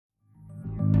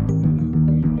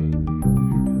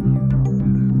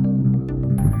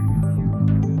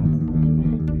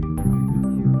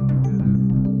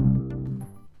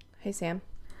Hey, Sam.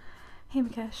 Hey,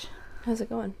 Mikesh. How's it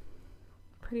going?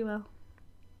 Pretty well.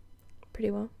 Pretty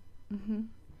well? Mm-hmm.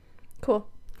 Cool.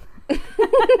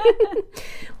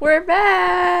 We're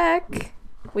back!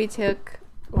 We took,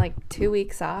 2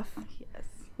 weeks off. Yes.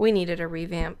 We needed a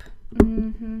revamp.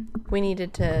 Mm-hmm. We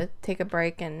needed to take a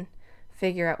break and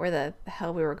figure out where the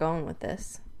hell we were going with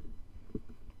this.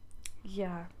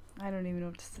 Yeah. I don't even know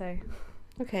what to say.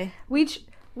 Okay. We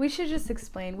should just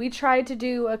explain. We tried to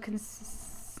do a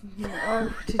is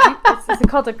it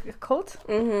called a cult?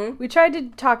 Mm-hmm. We tried to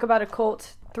talk about a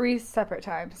cult 3 separate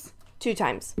times. 2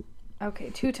 times. Okay,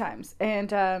 2 times.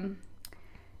 And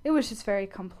it was just very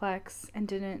complex and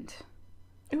didn't...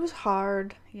 It was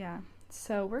hard. Yeah.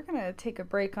 So we're going to take a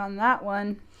break on that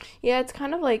one. Yeah, it's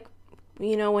kind of like,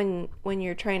 when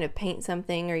you're trying to paint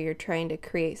something or you're trying to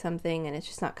create something and it's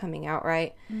just not coming out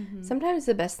right. Mm-hmm. Sometimes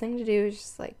the best thing to do is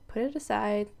just, put it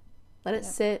aside, let it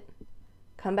sit,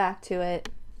 come back to it,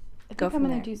 I go think I'm from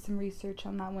going there. to do some research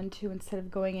on that one, too, instead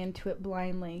of going into it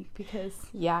blindly, because...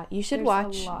 Yeah, you should there's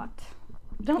watch. a lot.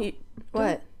 Don't.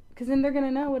 What? Because then they're going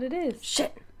to know what it is.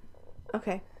 Shit.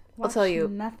 Okay. Watch I'll tell you.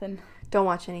 Nothing. Don't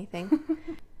watch anything.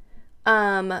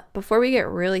 Before we get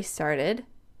really started,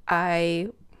 I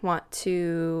want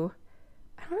to...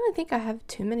 I don't really think I have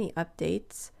too many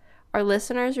updates. Our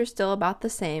listeners are still about the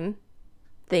same.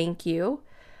 Thank you.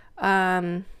 We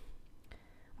haven't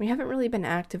really been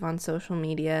active on social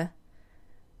media.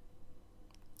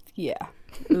 Yeah.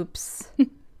 Oops.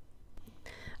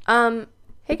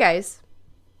 Hey guys.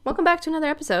 Welcome back to another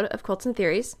episode of Cults and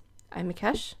Theories. I'm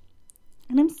Mikesh.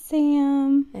 And I'm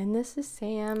Sam. And this is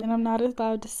Sam. And I'm not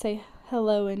allowed to say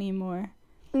hello anymore.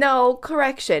 No,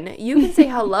 correction. You can say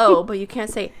hello, but you can't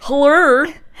say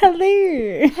hello.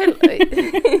 Hello.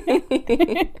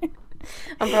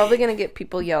 I'm probably going to get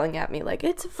people yelling at me like,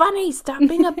 it's funny, stop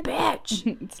being a bitch.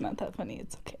 It's not that funny.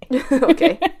 It's okay.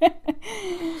 Okay.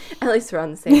 At least we're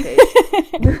on the same page.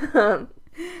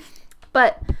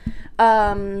 But,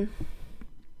 I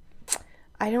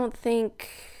don't think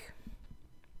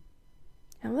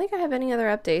I have any other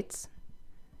updates.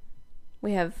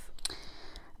 We have...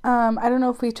 I don't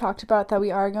know if we've talked about that we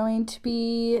are going to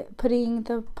be putting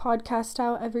the podcast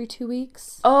out every 2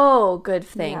 weeks. Oh, good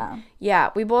thing. Yeah. Yeah,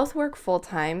 we both work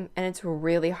full-time, and it's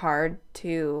really hard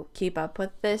to keep up with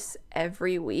this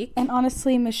every week. And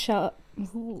honestly, Michelle...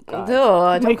 Oh, God.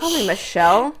 Ugh, don't call me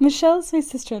Michelle. Michelle's my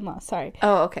sister-in-law, sorry.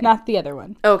 Oh, okay. Not the other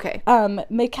one. Okay.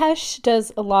 Mikesh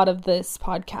does a lot of this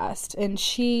podcast, and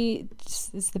she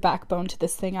is the backbone to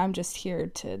this thing. I'm just here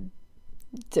to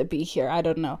be here. I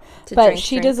don't know. But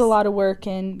she does a lot of work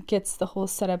and gets the whole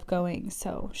setup going,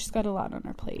 so she's got a lot on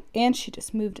her plate. And she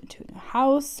just moved into a new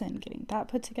house and getting that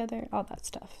put together, all that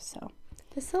stuff, so.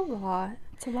 It's a lot.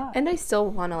 It's a lot. And I still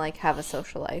want to, have a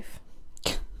social life.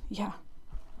 Yeah.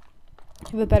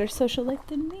 You have a better social life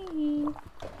than me.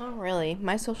 Oh, really?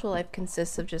 My social life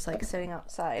consists of just, sitting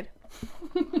outside.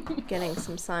 Getting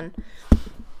some sun.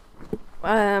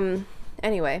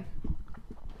 Anyway.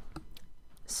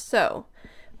 So,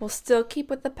 we'll still keep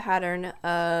with the pattern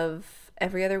of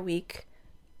every other week.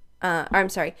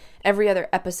 Every other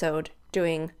episode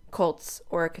doing cults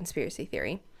or a conspiracy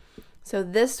theory. So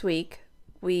this week,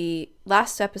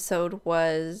 last episode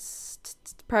was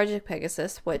Project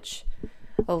Pegasus, which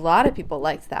a lot of people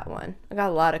liked that one. I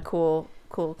got a lot of cool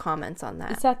comments on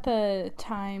that. Is that the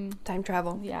time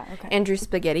travel? Yeah, okay. Andrew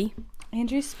Spaghetti.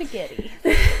 Andrew Spaghetti.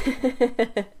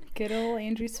 Good old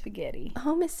Andrew Spaghetti.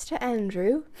 Oh, Mr.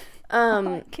 Andrew.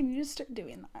 Can you just start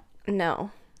doing that?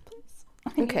 No. Please.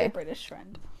 I need Okay. a British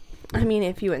friend. I mean,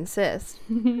 if you insist.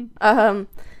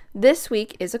 This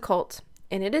week is a cult,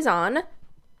 and it is on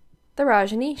the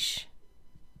Rajneesh.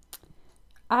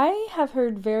 I have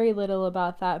heard very little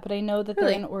about that, but I know that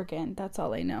Really? they're in Oregon. That's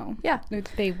all I know. Yeah.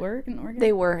 They were in Oregon?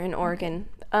 They were in Oregon.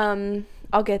 Okay.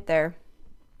 I'll get there.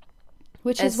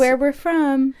 Which is where we're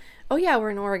from. Oh yeah,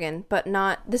 we're in Oregon, but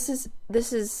not. This is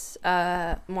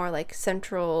more like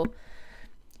central,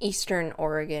 eastern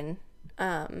Oregon.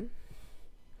 You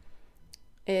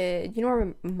know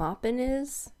where Maupin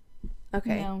is?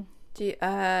 Okay. No. Do you,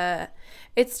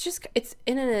 it's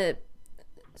in a.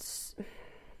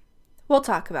 We'll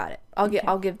talk about it.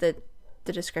 I'll give the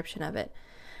description of it.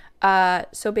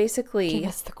 So basically, Give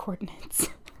us the coordinates.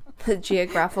 the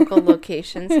geographical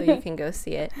location so you can go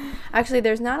see it. Actually,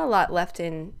 there's not a lot left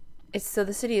in. So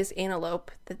the city is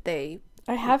Antelope that they...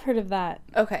 I have heard of that.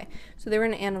 Okay. So they were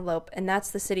in Antelope, and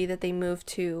that's the city that they moved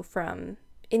to from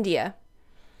India.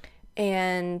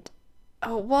 And,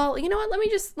 oh, well, you know what? Let me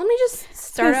just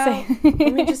start out.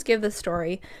 Let me just give the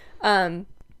story.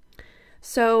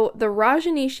 So the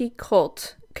Rajneesh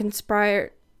cult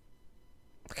conspired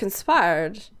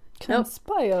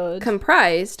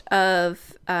comprised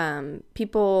of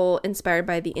people inspired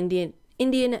by the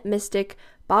Indian mystic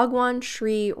Bhagwan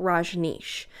Sri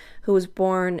Rajneesh, who was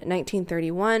born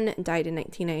 1931 and died in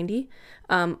 1990,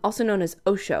 also known as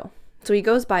Osho. So he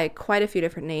goes by quite a few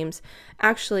different names.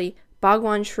 Actually,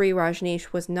 Bhagwan Sri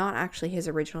Rajneesh was not actually his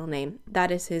original name.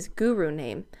 That is his guru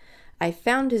name. I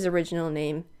found his original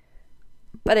name,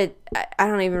 but I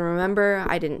don't even remember.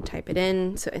 I didn't type it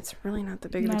in, so it's really not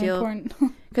that big of a deal.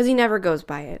 Because he never goes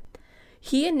by it.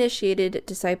 He initiated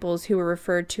disciples who were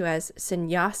referred to as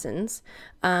sannyasins.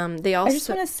 I just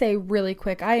want to say really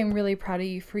quick, I am really proud of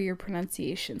you for your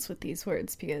pronunciations with these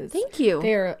words, because thank you.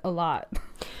 They're a lot.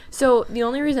 So the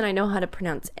only reason I know how to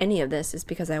pronounce any of this is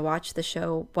because I watched the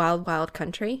show Wild Wild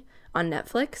Country on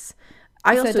Netflix.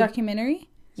 Is that a documentary?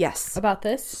 Yes. About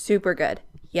this? Super good.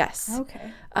 Yes.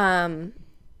 Okay.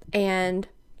 And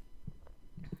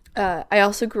I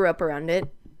also grew up around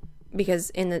it,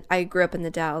 because I grew up in the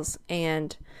Dalles,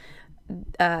 and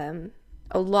a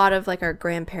lot of like our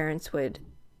grandparents would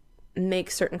make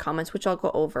certain comments, which I'll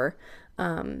go over.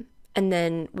 And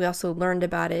then we also learned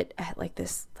about it at like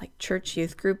this like church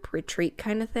youth group retreat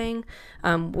kind of thing.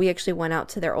 We actually went out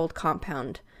to their old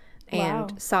compound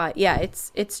and saw it. Yeah,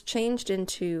 it's changed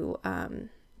into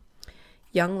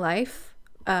Young Life.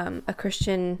 A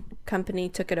Christian company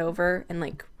took it over and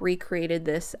like recreated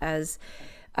this as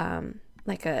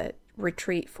like a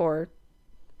retreat for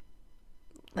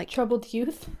like troubled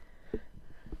youth.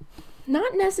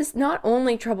 Not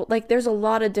only troubled, like there's a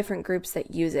lot of different groups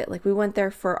that use it. Like we went there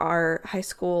for our high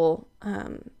school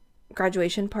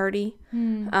graduation party.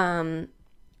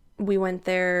 We went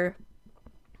there,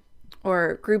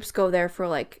 or groups go there for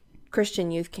like Christian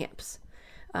youth camps.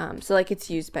 So like it's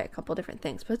used by a couple different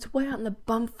things, but it's way out in the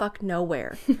bumfuck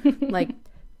nowhere. Like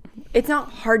it's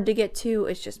not hard to get to,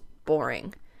 it's just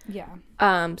boring. Yeah.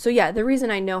 So yeah, the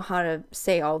reason I know how to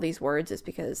say all these words is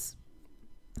because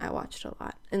I watched a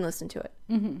lot and listened to it.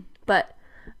 Mm-hmm. But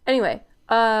anyway,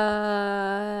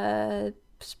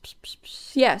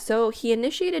 yeah, so he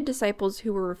initiated disciples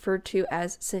who were referred to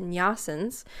as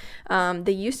sannyasins.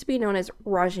 They used to be known as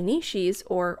Rajneeshis,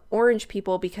 or orange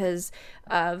people, because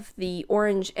of the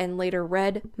orange and later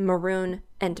red, maroon,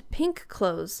 and pink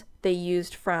clothes they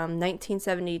used from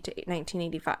 1970 to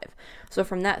 1985. So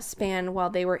from that span, while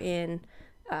they were in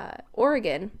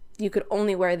Oregon, you could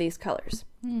only wear these colors.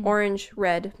 Orange,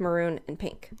 red, maroon, and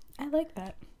pink. I like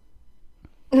that.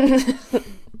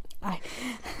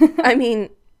 I mean,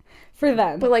 for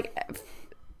them. But like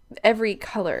every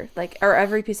color, like, or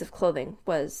every piece of clothing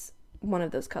was one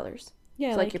of those colors.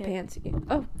 Yeah, so like your pants.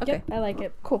 Oh, okay. Yep, I like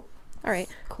it. Cool. All right.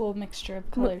 Cool mixture of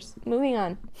colors. Moving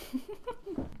on.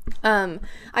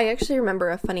 I actually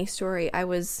remember a funny story. When I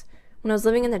was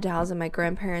living in the Dalles, and my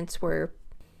grandparents they were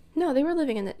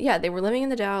living in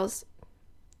the Dalles,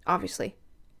 obviously.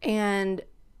 And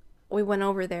we went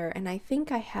over there, and I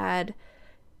think I had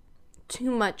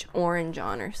too much orange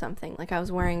on or something. Like I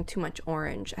was wearing too much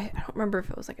orange. I don't remember if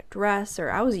it was like a dress, or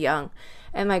I was young.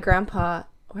 And my grandpa,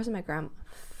 I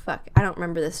don't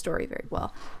remember this story very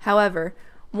well. However,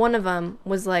 one of them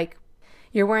was like,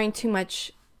 you're wearing too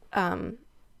much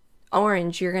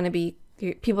orange,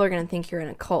 people are going to think you're in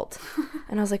a cult.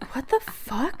 And I was like, what the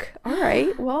fuck? All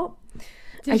right, well.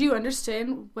 Did you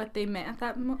understand what they meant at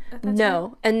that time?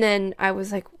 No. And then I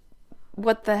was like,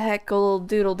 what the heck, old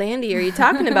doodle dandy, are you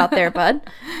talking about there, bud?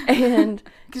 And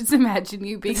just imagine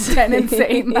you being 10 and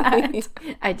saying that.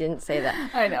 I didn't say that.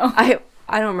 I know.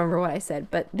 I don't remember what I said,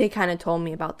 but they kind of told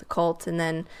me about the cult and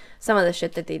then some of the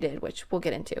shit that they did, which we'll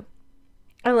get into.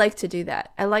 I like to do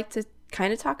that. I like to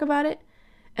kind of talk about it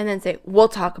and then say, we'll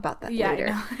talk about that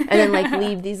later. And then like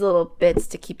leave these little bits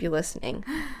to keep you listening.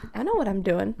 I know what I'm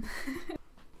doing.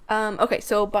 Okay,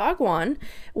 so Bhagwan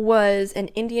was an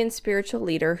Indian spiritual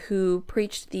leader who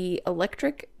preached the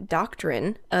electric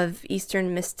doctrine of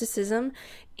Eastern mysticism,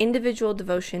 individual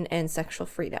devotion, and sexual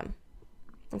freedom.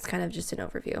 That's kind of just an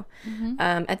overview. Mm-hmm.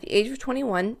 At the age of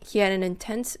 21, he had an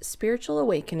intense spiritual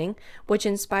awakening, which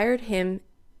inspired him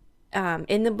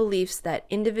in the beliefs that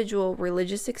individual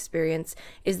religious experience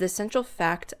is the central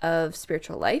fact of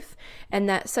spiritual life, and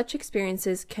that such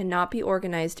experiences cannot be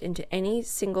organized into any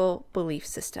single belief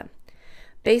system.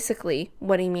 Basically,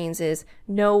 what he means is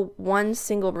no one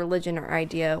single religion or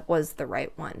idea was the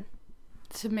right one.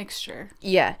 It's a mixture.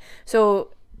 Yeah.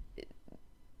 So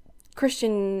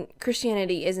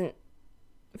Christianity isn't,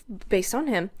 based on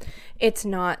him, it's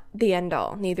not the end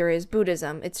all. Neither is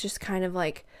Buddhism. It's just kind of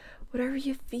like whatever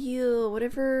you feel,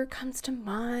 whatever comes to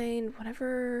mind,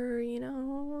 whatever,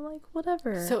 like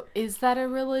whatever. So is that a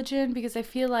religion? Because I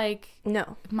feel like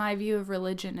no, my view of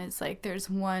religion is like there's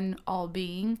one all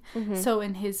being. Mm-hmm. So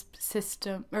in his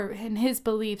system or in his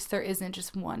beliefs, there isn't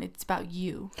just one. It's about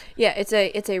you. Yeah, it's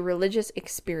a religious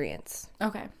experience.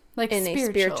 Okay, like in a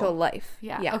spiritual life.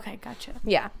 Yeah. Okay, gotcha.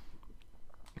 Yeah.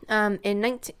 I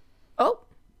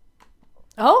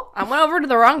went over to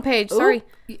the wrong page. Sorry.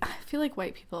 I feel like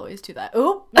white people always do that.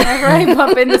 Oop. Whenever I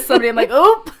bump into somebody, I'm like,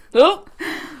 oop. Oop.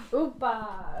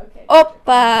 Oopa. Okay.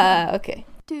 Opa. Okay.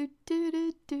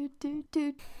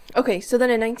 Okay, so then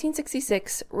in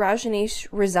 1966, Rajneesh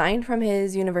resigned from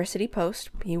his university post.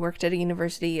 He worked at a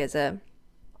university as a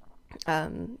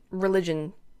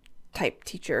religion type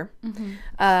teacher, mm-hmm.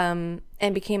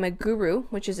 And became a guru,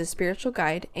 which is a spiritual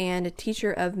guide, and a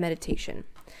teacher of meditation.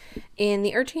 In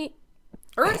the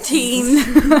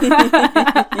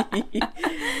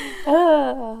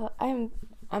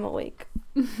I'm awake.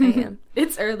 I am.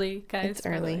 It's early, guys. It's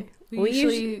early. We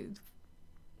usually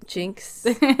jinx.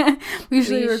 we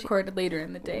usually record later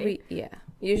in the day.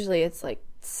 Usually it's like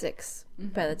 6 mm-hmm.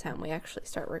 by the time we actually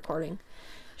start recording.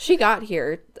 She got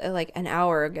here like an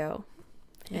hour ago.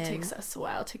 It takes us a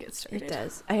while to get started. It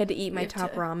does. I had to eat my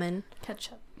top ramen.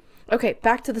 Catch up. Okay,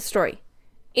 back to the story.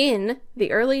 In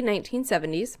the early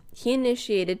 1970s, he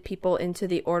initiated people into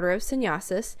the Order of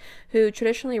Sannyasis, who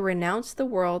traditionally renounced the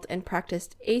world and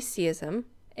practiced atheism.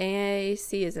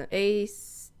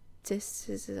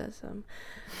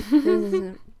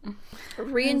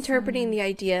 Reinterpreting the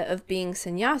idea of being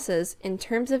sannyasas in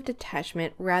terms of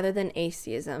detachment rather than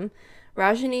atheism.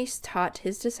 Rajneesh taught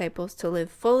his disciples to live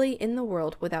fully in the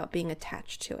world without being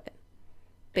attached to it.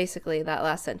 Basically, that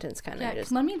last sentence kind of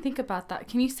just... let me think about that.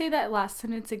 Can you say that last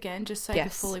sentence again, just so I can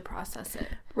fully process it?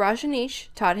 Rajneesh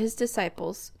taught his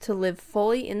disciples to live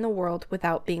fully in the world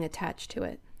without being attached to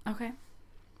it. Okay.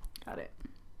 Got it.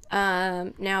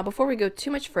 Now, before we go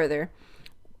too much further,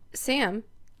 Sam,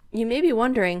 you may be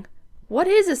wondering, what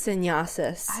is a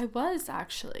sannyasis? I was,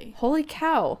 actually. Holy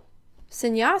cow.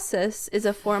 Sannyasis is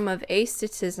a form of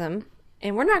asceticism,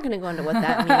 and we're not going to go into what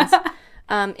that means.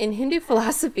 In Hindu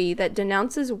philosophy that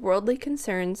denounces worldly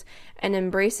concerns and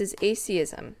embraces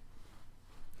atheism.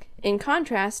 In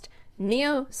contrast,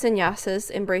 neo-sannyasas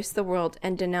embrace the world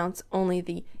and denounce only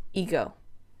the ego.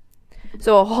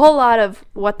 So a whole lot of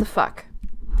what the fuck.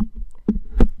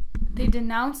 They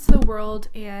denounce the world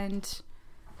and...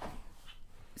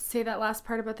 Say that last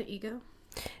part about the ego.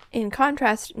 In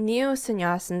contrast,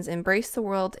 neo-sannyasins embrace the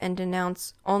world and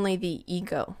denounce only the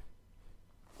ego.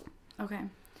 Okay.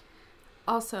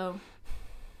 Also,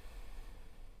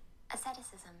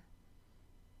 asceticism.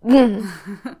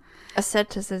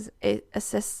 Asceticism.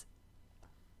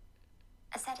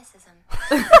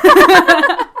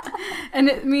 And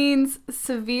it means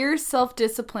severe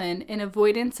self-discipline and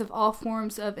avoidance of all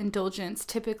forms of indulgence,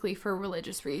 typically for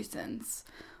religious reasons.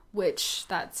 Which,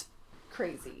 that's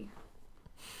crazy.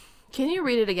 Can you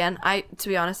read it again? To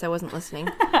be honest, I wasn't listening.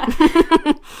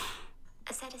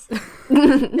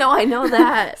 No, I know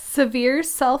that. Severe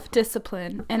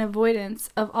self-discipline and avoidance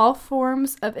of all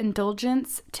forms of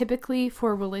indulgence, typically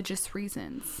for religious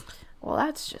reasons. Well,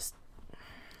 that's just...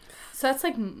 So that's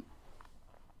like...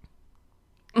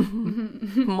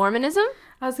 Mormonism?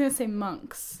 I was going to say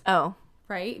monks. Oh.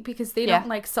 Right? Because they don't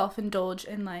like self-indulge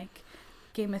in like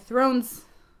Game of Thrones.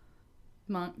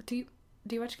 Monk. Do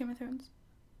you watch Game of Thrones?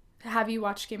 Have you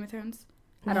watched Game of Thrones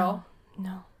at all?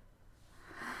 No.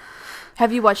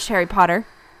 Have you watched Harry Potter?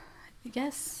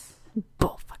 Yes.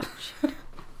 Bull fucking shit.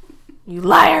 You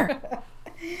liar!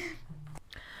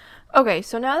 Okay,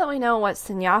 so now that we know what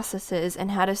sannyasis is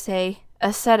and how to say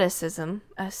asceticism,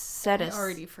 I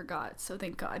already forgot, so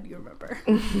thank God you remember.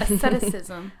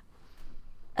 Asceticism.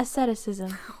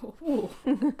 Asceticism. Ooh,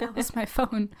 that was my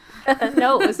phone.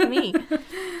 No, it was me.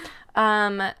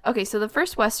 Okay, so the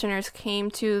first Westerners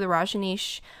came to the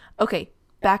Rajneesh. Okay,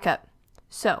 back up.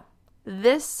 So,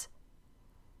 this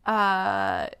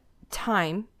time,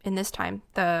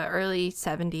 the early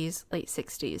 70s, late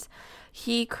 60s,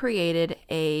 he created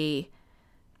a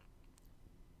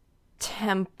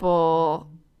temple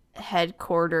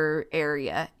headquarter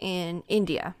area in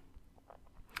India.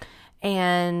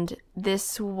 And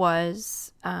this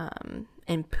was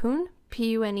in Pune,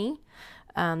 Pune.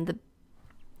 The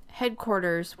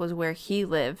headquarters was where he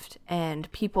lived,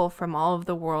 and people from all over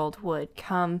the world would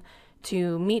come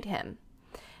to meet him.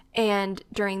 And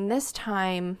during this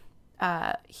time,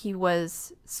 he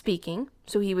was speaking.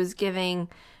 So he was giving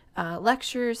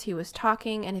lectures, he was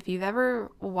talking, and if you've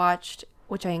ever watched,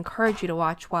 which I encourage you to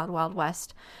watch, Wild Wild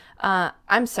West,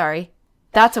 I'm sorry,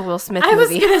 That's a Will Smith movie. I was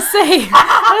going to say,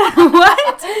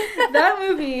 what? That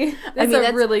movie is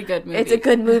a really good movie. It's a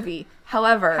good movie.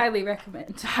 However. Highly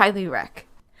recommend. Highly rec.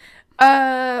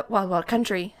 Wild Wild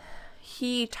Country.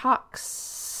 He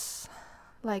talks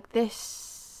like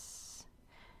this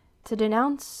to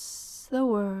denounce the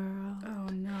world. Oh,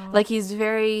 no. Like, he's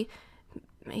very...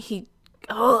 I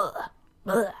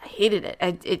hated it.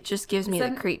 It just gives me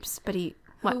the creeps. But he...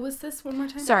 What? Who was this one more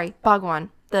time? Sorry,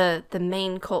 Bhagwan, the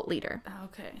main cult leader. Oh,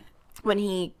 okay. When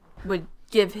he would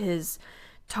give his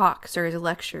talks or his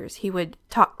lectures, he would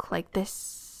talk like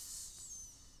this.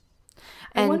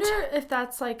 I wonder if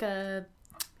that's like an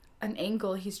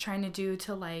angle he's trying to do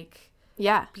to like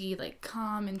be like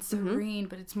calm and serene,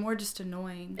 but it's more just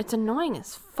annoying. It's annoying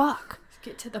as fuck. Let's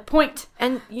get to the point.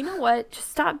 And you know what?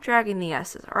 Just stop dragging the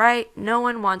S's, all right? No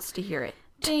one wants to hear it.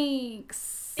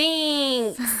 Thanks.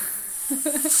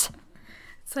 It's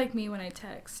like me when I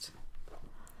text.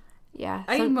 Yeah.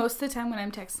 Most of the time when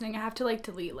I'm texting, I have to like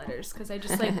delete letters because I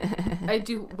just like I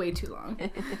do way too long.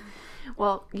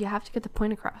 Well, you have to get the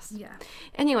point across. Yeah.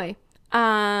 Anyway,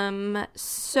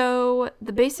 so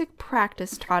the basic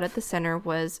practice taught at the center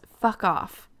was fuck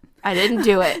off. I didn't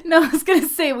do it. No, I was gonna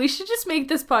say we should just make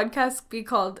this podcast be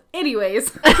called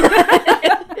Anyways.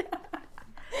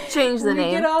 Change the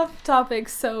name. We get off topic,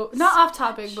 so not off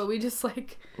topic, but we just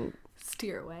like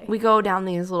steer away. We go down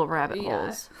these little rabbit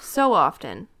holes so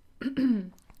often.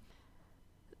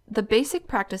 The basic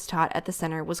practice taught at the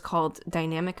center was called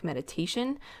dynamic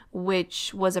meditation,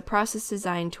 which was a process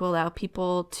designed to allow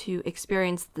people to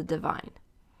experience the divine.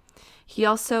 He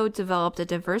also developed a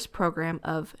diverse program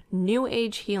of New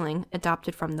Age healing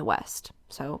adopted from the West,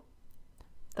 so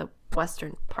the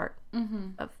Western part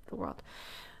of the world.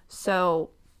 So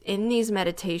in these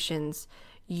meditations,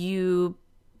 you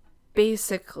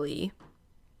basically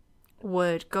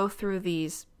would go through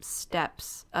these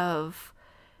steps of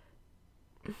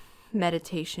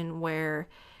meditation where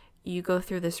you go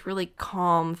through this really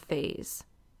calm phase,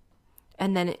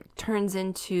 and then it turns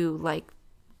into like,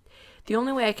 the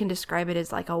only way I can describe it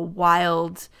is like a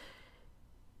wild,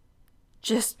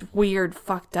 just weird,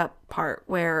 fucked up part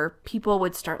where people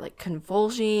would start like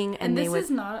convulsing, and this is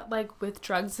not like with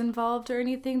drugs involved or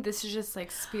anything. This is just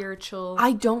like spiritual.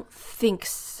 I don't think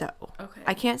so. Okay.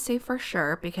 I can't say for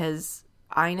sure because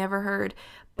I never heard,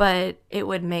 but it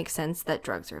would make sense that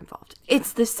drugs are involved.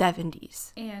 It's the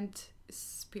 70s. And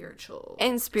spiritual.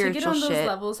 And spiritual shit. To get on those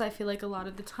levels, I feel like a lot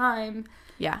of the time.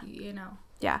 Yeah. You know.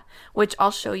 Yeah. Which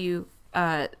I'll show you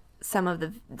some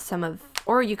of,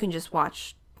 or you can just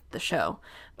watch the show.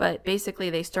 But basically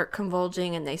they start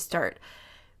convulsing and they start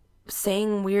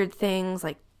saying weird things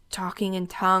like talking in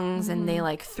tongues, and they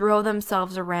like throw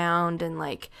themselves around and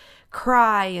like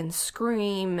cry and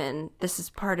scream, and this is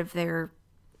part of their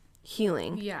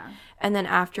healing. Yeah. And then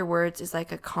afterwards is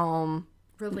like a calm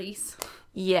release.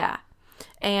 Yeah.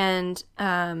 And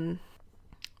a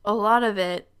lot of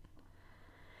it,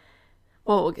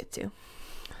 well, we'll get to.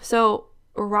 So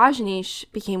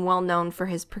Rajneesh became well known for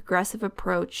his progressive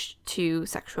approach to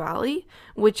sexuality,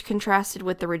 which contrasted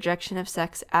with the rejection of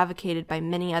sex advocated by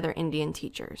many other Indian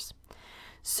teachers.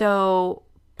 So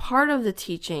part of the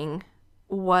teaching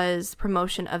was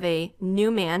promotion of a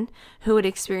new man who would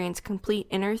experience complete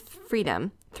inner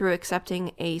freedom through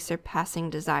accepting a surpassing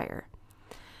desire.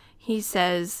 He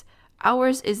says,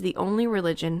 "Ours is the only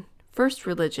religion, first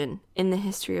religion, in the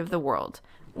history of the world."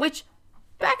 Which,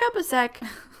 back up a sec.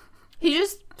 He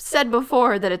just said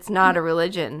before that it's not a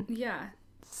religion. Yeah.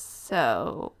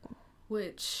 So.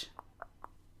 Which.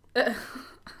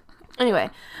 Anyway.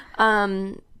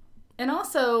 And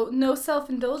also, no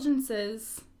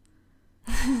self-indulgences.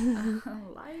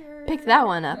 Liar. Pick that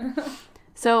one up.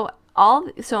 So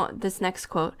this next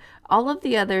quote, "All of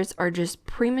the others are just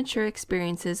premature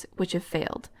experiences which have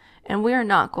failed, and we are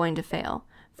not going to fail,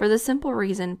 for the simple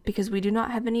reason because we do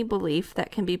not have any belief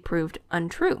that can be proved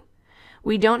untrue.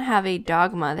 We don't have a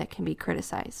dogma that can be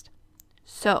criticized."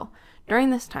 So, during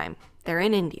this time, they're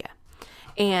in India,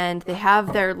 and they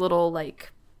have their little,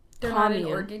 like, they're commune. Not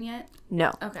in Oregon yet?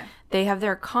 No. Okay. They have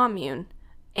their commune,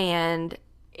 and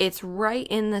it's right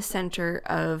in the center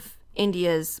of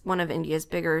one of India's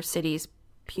bigger cities,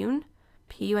 Pune?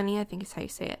 P-U-N-E, I think is how you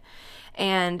say it.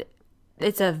 And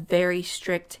it's a very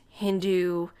strict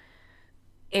Hindu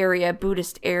area,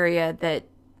 Buddhist area that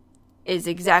is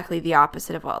exactly the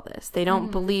opposite of all this. They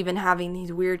don't believe in having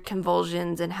these weird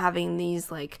convulsions and having these,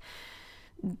 like,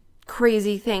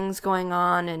 crazy things going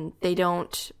on, and they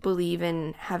don't believe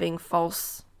in having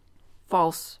false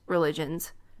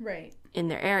religions. Right. In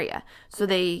their area. So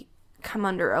they come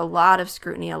under a lot of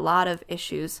scrutiny, a lot of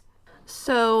issues.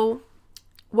 So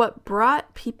what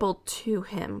brought people to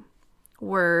him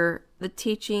were the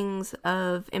teachings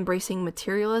of embracing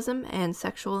materialism and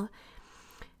sexual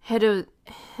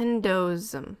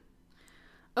hedonism.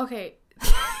 Okay.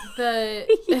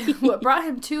 What brought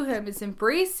him to him is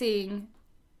embracing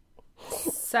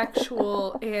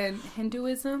sexual and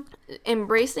Hinduism.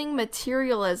 Embracing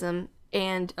materialism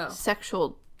and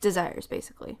sexual desires,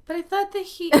 basically. But I thought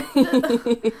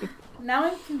that now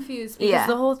I'm confused because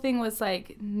the whole thing was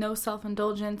like no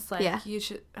self-indulgence. Like you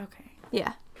should. Okay.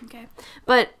 Yeah. Okay.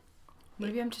 But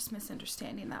maybe I'm just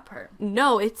misunderstanding that part.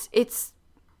 No, it's.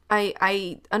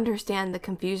 I understand the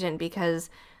confusion because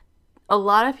a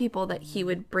lot of people that he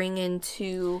would bring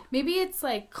into, maybe it's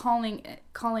like calling it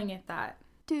that.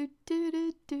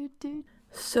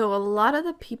 So a lot of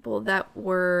the people that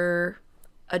were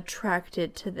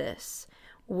attracted to this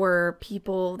were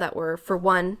people that were, for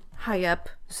one, high up,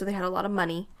 so they had a lot of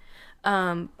money,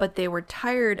 but they were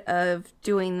tired of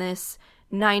doing this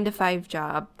 9-to-5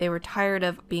 job. They were tired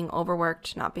of being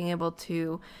overworked, not being able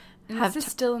to have. This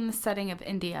is still in the setting of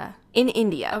India. In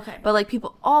India, okay, but like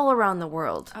people all around the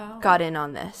world got in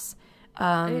on this.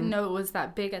 I didn't know it was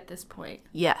that big at this point.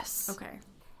 Yes. Okay.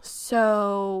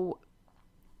 So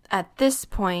at this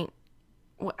point,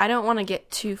 I don't want to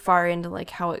get too far into like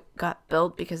how it got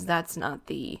built because that's not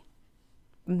the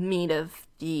meat of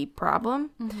the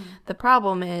problem. Mm-hmm. The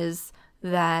problem is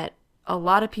that a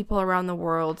lot of people around the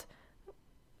world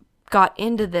got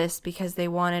into this because they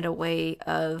wanted a way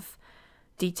of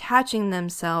detaching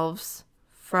themselves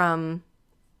from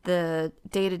the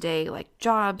day-to-day like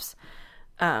jobs.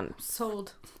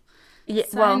 Sold. Yeah,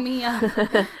 Sign me up.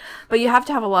 But you have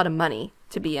to have a lot of money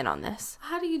to be in on this.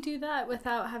 How do you do that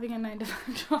without having a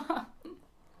 9-to-5 job?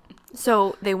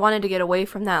 So they wanted to get away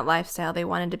from that lifestyle. They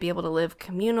wanted to be able to live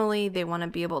communally. They want to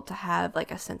be able to have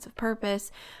like a sense of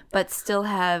purpose, but still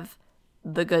have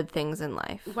the good things in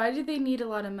life. Why do they need a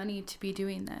lot of money to be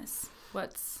doing this?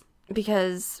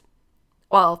 Because,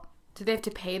 well... Do they have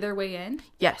to pay their way in?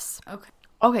 Yes.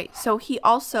 Okay, so he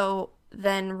also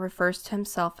then refers to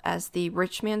himself as the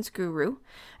rich man's guru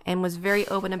and was very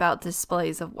open about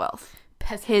displays of wealth.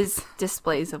 Peasants. His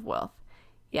displays of wealth.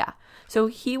 Yeah. So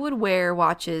he would wear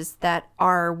watches that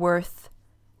are worth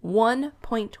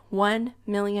 $1.1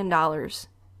 million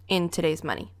in today's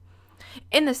money.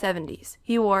 In the 70s,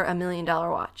 he wore $1 million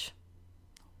watch.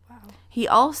 Wow. He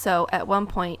also, at one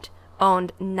point,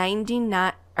 owned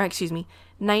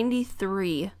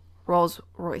 93 Rolls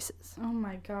Royces. Oh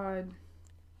my God.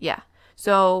 Yeah.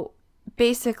 So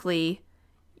basically,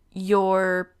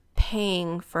 you're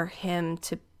paying for him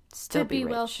to still be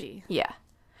rich. Wealthy. Yeah.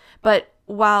 But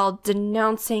while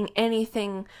denouncing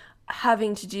anything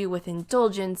having to do with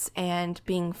indulgence and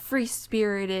being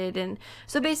free-spirited, and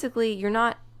so basically you're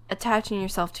not attaching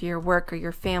yourself to your work or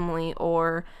your family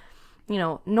or,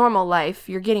 normal life.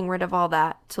 You're getting rid of all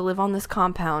that to live on this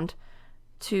compound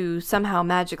to somehow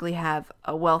magically have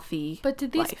a wealthy But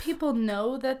did these life. people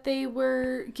know that they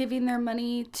were giving their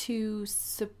money to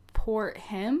support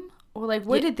him? Or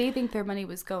where did they think their money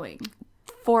was going?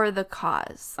 For the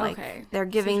cause. Okay. They're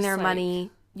giving their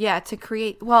money, to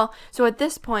create... Well, so at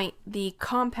this point, the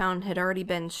compound had already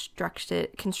been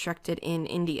constructed in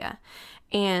India.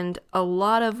 And a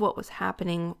lot of what was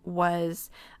happening was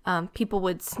people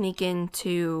would sneak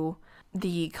into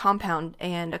the compound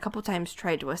and a couple times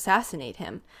tried to assassinate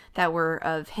him that were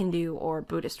of Hindu or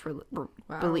Buddhist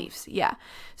beliefs. Yeah.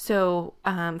 So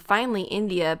finally,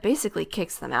 India basically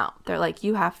kicks them out. They're like,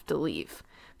 you have to leave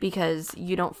because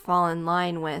you don't fall in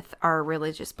line with our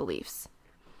religious beliefs.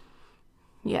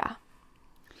 Yeah.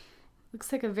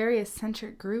 Looks like a very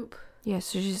eccentric group. Yeah,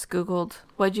 so you just Googled.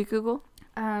 What'd you Google?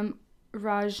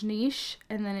 Rajneesh,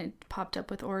 and then it popped up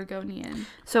with Oregonian.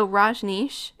 So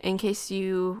Rajneesh, in case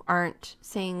you aren't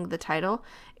saying the title,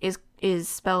 is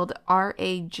spelled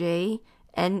Rajneesh.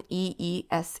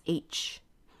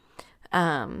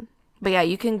 But yeah,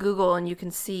 you can Google and you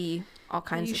can see all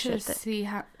kinds of shit.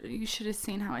 You should have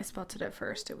seen how I spelled it at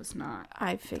first. It was not.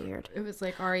 I figured. It was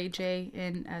like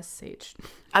Rajnsh.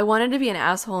 I wanted to be an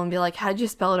asshole and be like, how'd you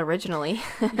spell it originally?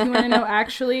 You want to know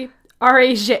actually?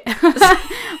 Rajan.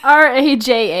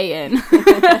 Rajan.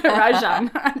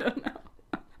 I don't know.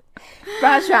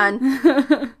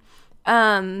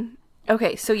 Rajan.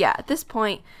 Okay, so yeah, at this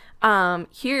point,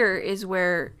 here is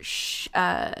where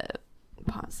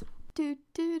pause.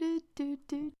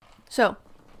 So,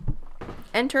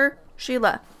 enter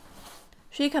Sheila.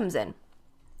 She comes in.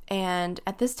 And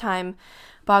at this time,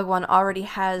 Bhagwan already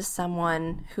has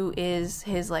someone who is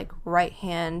his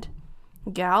right-hand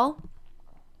gal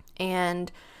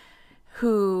and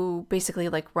who basically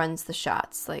runs the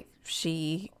shots.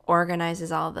 She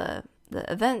organizes all the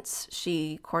the events.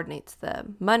 She coordinates the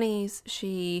monies.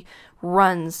 She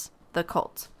runs the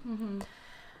cult. Mm-hmm.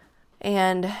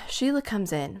 And Sheila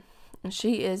comes in, and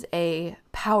she is a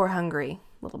power-hungry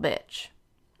little bitch.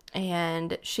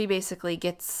 And she basically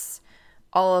gets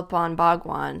all up on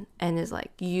Bhagwan and is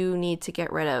like, you need to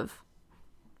get rid of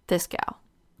this gal.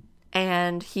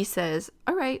 And he says,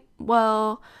 all right,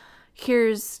 well,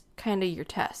 here's kind of your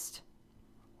test.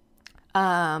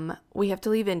 We have to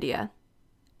leave India,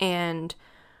 and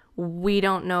we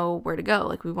don't know where to go.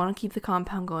 Like, we want to keep the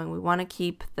compound going. We want to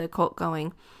keep the cult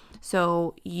going.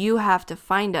 So you have to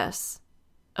find us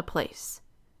a place,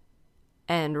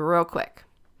 and real quick.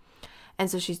 And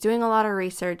so she's doing a lot of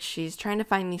research. She's trying to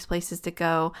find these places to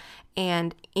go.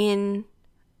 And in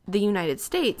the United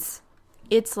States,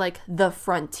 it's like the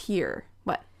frontier.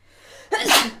 What?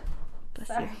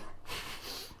 Sorry.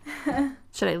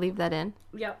 Should I leave that in?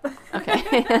 Yep.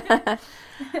 Okay.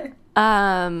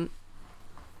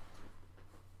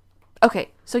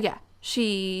 Okay, so yeah,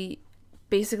 she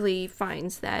basically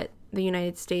finds that the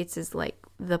United States is like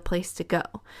the place to go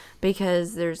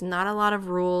because there's not a lot of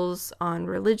rules on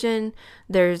religion.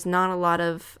 There's not a lot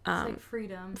of it's like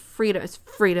freedom. It's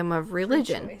freedom of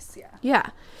religion. Free choice, yeah. Yeah.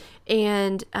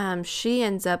 And she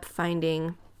ends up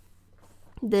finding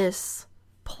this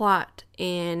plot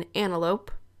in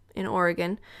Antelope in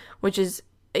Oregon, which is,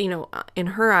 you know, in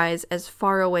her eyes, as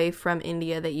far away from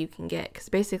India that you can get, because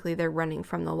basically they're running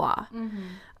from the law.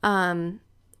 Mm-hmm.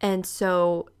 And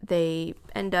so they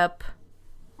end up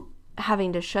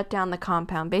having to shut down the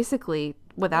compound, basically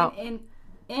without... In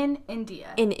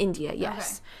India. In India,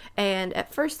 yes. Okay. And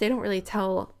at first, they don't really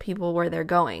tell people where they're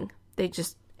going. They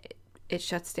just... It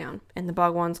shuts down, and the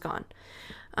Bhagwan's gone.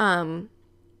 And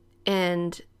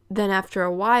then after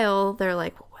a while, they're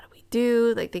like, well, what do we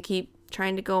do? Like, they keep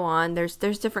trying to go on. There's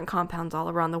different compounds all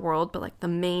around the world, but like the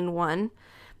main one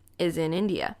is in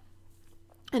India.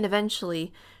 And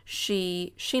eventually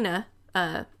Sheila,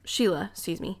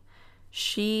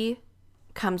 she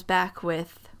comes back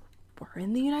with, we're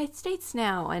in the United States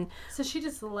now. And so she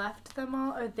just left them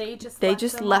all, or they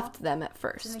just left them at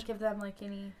first. Didn't give them like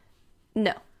any...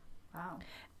 No. Wow.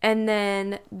 And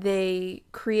then they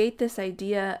create this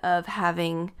idea of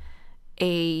having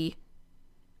a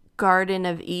Garden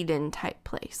of Eden type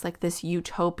place, like this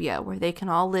utopia where they can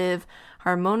all live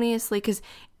harmoniously. Because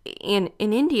in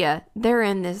India, they're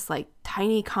in this like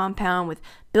tiny compound with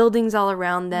buildings all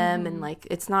around them, and like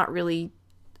it's not really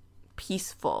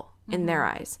peaceful in their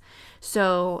eyes.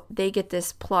 So they get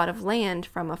this plot of land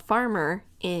from a farmer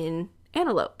in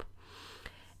Antelope.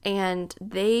 And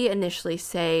they initially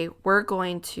say, we're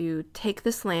going to take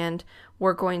this land,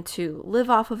 we're going to live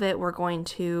off of it, we're going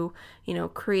to, you know,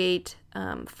 create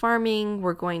farming,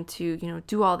 we're going to, you know,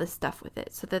 do all this stuff with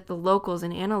it. So that the locals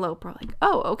in Antelope are like,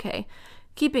 oh, okay.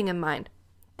 Keeping in mind,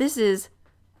 this is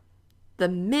the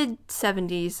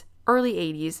mid-70s, early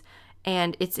 80s,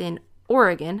 and it's in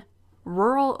Oregon,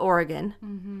 rural Oregon.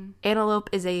 Mm-hmm. Antelope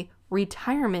is a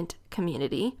retirement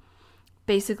community,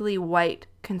 basically white,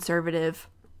 conservative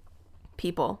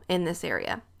people in this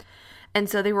area. And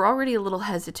so they were already a little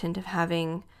hesitant of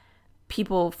having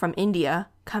people from India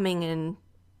coming and,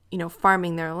 you know,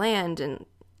 farming their land. And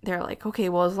they're like, okay,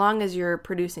 well, as long as you're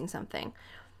producing something,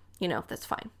 you know, that's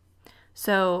fine.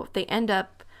 So they end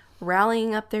up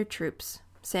rallying up their troops,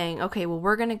 saying, okay, well,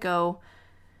 we're going to go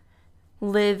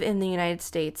live in the United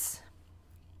States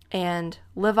and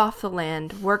live off the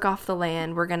land, work off the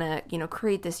land. We're going to, you know,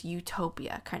 create this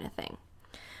utopia kind of thing.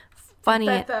 Funny.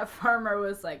 I bet that farmer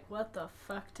was like, what the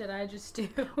fuck did I just do?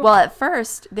 Well, at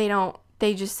first, they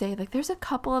just say, like, there's a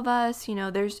couple of us, you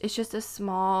know, it's just a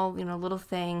small, you know, little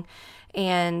thing.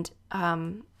 And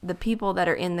the people that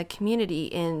are in the community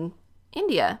in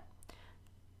India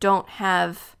don't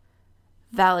have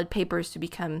valid papers to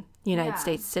become United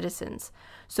States citizens.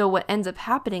 So what ends up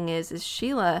happening is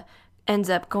Sheila ends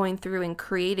up going through and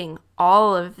creating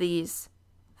all of these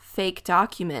fake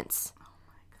documents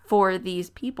for these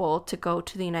people to go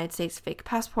to the United States, fake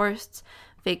passports,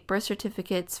 fake birth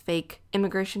certificates, fake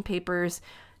immigration papers,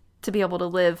 to be able to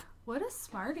live. What a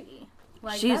smarty.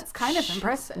 Like, that's kind of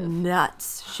impressive.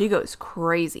 Nuts. She goes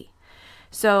crazy.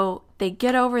 So they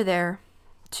get over there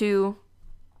to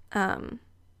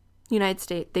United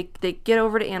States. They get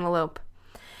over to Antelope.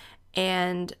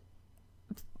 And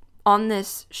on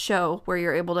this show where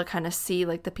you're able to kind of see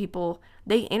like the people,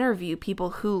 they interview people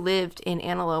who lived in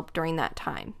Antelope during that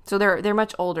time. So they're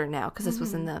much older now, because this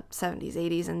was in the 70s,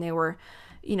 80s, and they were,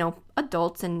 you know,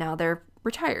 adults, and now they're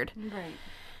retired. Right.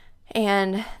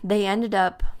 And they ended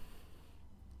up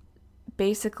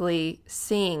basically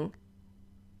seeing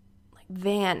like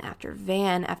van after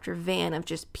van after van of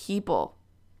just people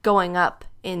going up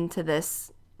into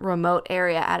this remote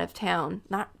area out of town,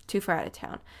 not too far out of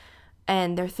town.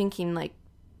 And they're thinking, like,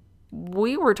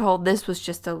 we were told this was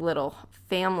just a little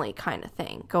family kind of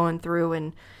thing, going through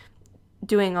and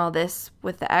doing all this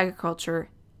with the agriculture.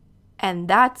 And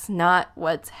that's not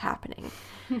what's happening.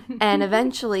 And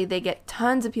eventually they get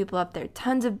tons of people up there,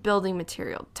 tons of building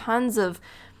material, tons of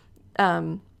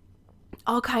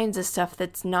all kinds of stuff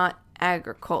that's not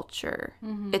agriculture.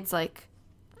 Mm-hmm. It's like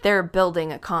they're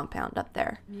building a compound up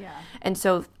there. Yeah. And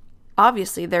so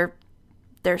obviously they're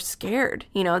scared.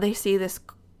 You know, they see this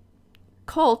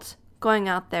cult going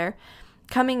out there,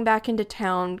 coming back into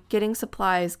town, getting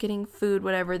supplies, getting food,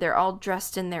 whatever. They're all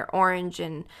dressed in their orange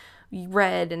and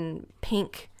red and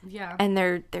pink. Yeah. And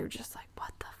they're just like,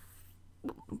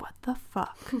 what the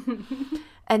fuck?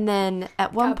 And then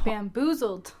at one point,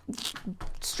 bamboozled.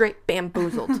 Straight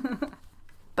bamboozled.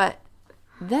 But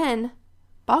then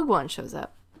Bhagwan shows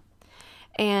up.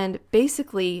 And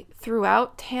basically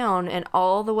throughout town and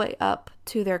all the way up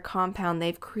to their compound,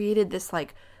 they've created this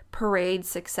like parade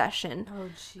succession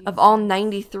of all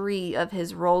 93 of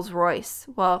his Rolls Royce.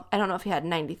 Well, I don't know if he had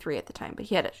 93 at the time, but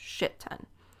he had a shit ton.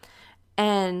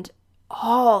 And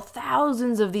all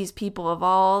thousands of these people have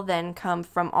all then come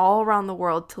from all around the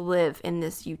world to live in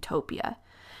this utopia.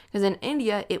 Because in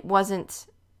India, it wasn't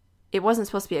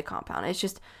supposed to be a compound. It's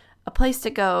just a place to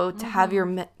go to have your,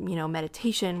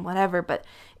 meditation, whatever. But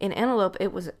in Antelope,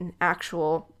 it was an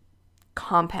actual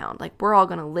compound. Like, we're all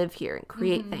going to live here and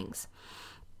create things.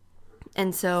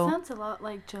 And so... Sounds a lot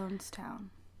like Jonestown.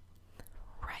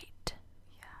 Right.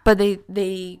 Yeah. But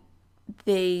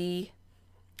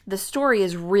the story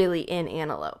is really in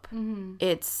Antelope. Mm-hmm.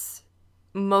 It's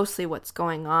mostly what's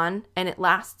going on, and it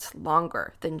lasts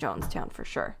longer than Jonestown for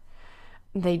sure.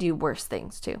 They do worse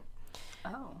things too.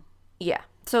 Oh. Yeah.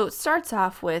 So it starts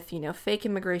off with, fake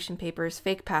immigration papers,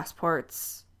 fake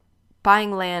passports,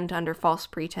 buying land under false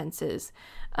pretenses.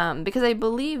 Because I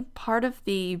believe part of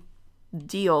the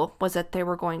deal was that they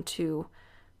were going to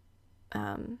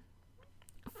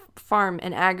farm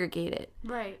and aggregate it.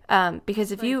 Right.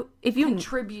 Because if you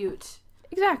contribute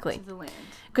exactly to the land.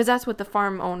 Because that's what the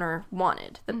farm owner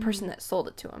wanted, the person that sold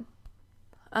it to him.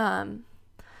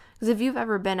 Because if you've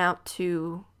ever been out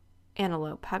to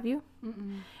Antelope, have you?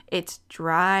 Mm-mm. It's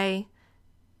dry,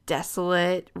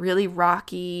 desolate, really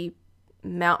rocky,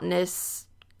 mountainous,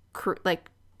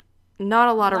 not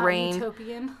a lot of rain.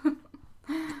 Utopian.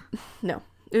 No,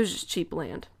 it was just cheap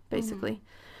land, basically.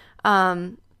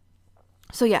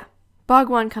 So yeah,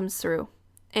 Bhagwan comes through,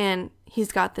 and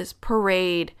he's got this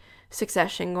parade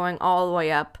succession going all the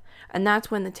way up, and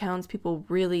that's when the townspeople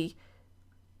really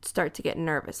start to get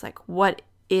nervous. Like, what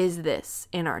is this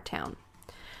in our town?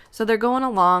 So they're going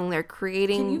along, they're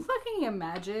creating... Can you fucking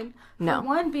imagine? No. For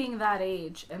one, being that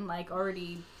age and, like,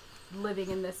 already living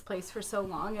in this place for so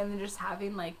long, and then just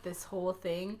having, like, this whole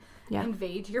thing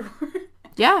invade your...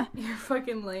 Yeah. Your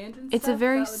fucking land and it's stuff. It's a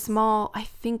very small, I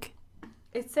think...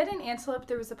 It said in Antelope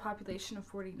there was a population of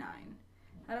 49.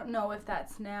 I don't know if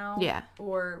that's now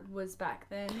or was back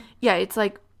then. Yeah, it's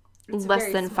like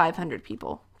less than 500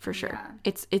 people, for sure.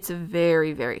 Yeah. It's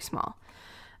very, very small.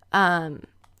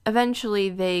 Eventually,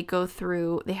 they go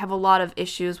through... They have a lot of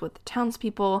issues with the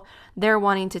townspeople. They're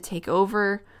wanting to take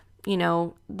over,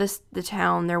 the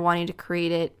town. They're wanting to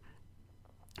create it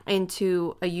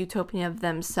into a utopia of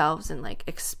themselves and, like,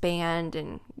 expand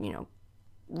and,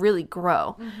 really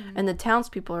grow. Mm-hmm. And the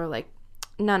townspeople are like,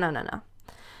 no.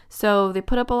 So they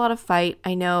put up a lot of fight.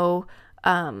 I know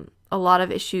a lot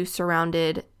of issues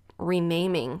surrounded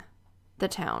renaming the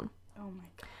town. Oh my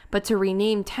God. But to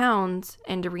rename towns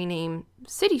and to rename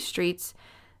city streets,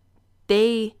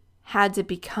 they had to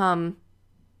become...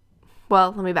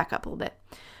 Well, let me back up a little bit.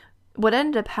 What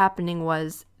ended up happening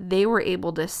was they were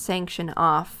able to sanction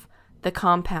off the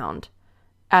compound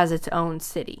as its own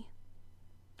city.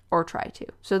 Or try to.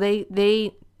 So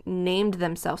they named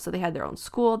themselves. So they had their own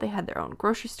school. They had their own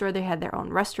grocery store. They had their own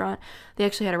restaurant. They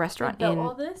actually had a restaurant in...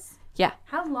 all this? Yeah.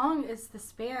 How long is the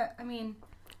span? I mean...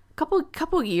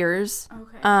 Couple years.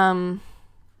 Okay.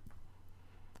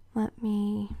 Let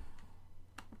me...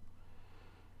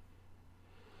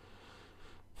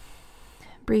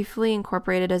 Briefly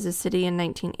incorporated as a city in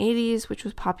 1980s, which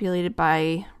was populated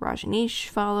by Rajneesh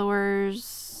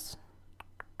followers.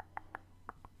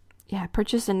 Yeah,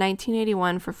 purchased in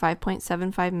 1981 for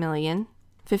 $5.75 million,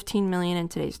 $15 million in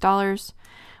today's dollars.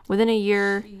 Within a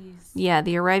year,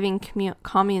 the arriving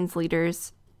communes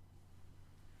leaders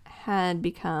had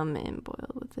become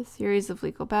embroiled with a series of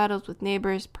legal battles with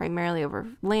neighbors, primarily over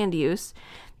land use.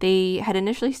 They had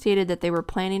initially stated that they were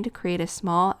planning to create a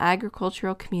small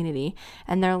agricultural community,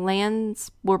 and their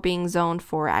lands were being zoned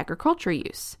for agriculture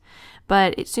use.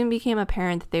 But it soon became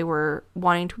apparent that they were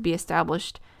wanting to be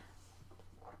established,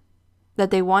 that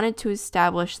they wanted to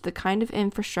establish the kind of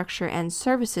infrastructure and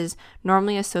services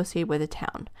normally associated with a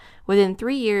town. Within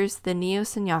 3 years, the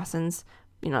neo-sannyasins,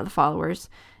 the followers,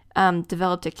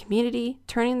 developed a community,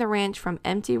 turning the ranch from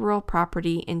empty rural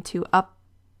property into a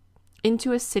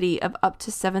city of up to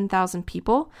 7,000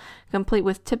 people, complete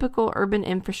with typical urban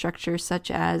infrastructure such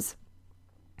as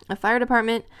a fire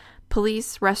department,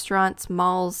 police, restaurants,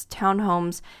 malls,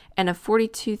 townhomes, and a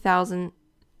 42,000...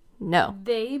 No.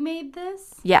 They made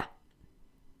this? Yeah.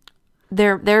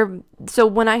 So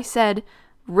when I said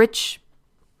rich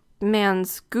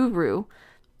man's guru,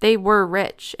 they were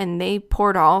rich and they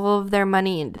poured all of their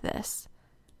money into this.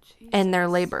 Jesus. And their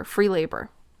labor, free labor.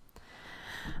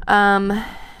 Also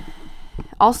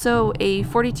a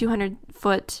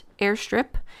 4,200-foot airstrip,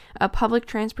 a public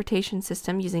transportation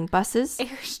system using buses.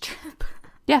 Airstrip?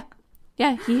 Yeah.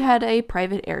 Yeah, he had a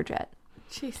private airjet.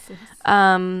 Jesus.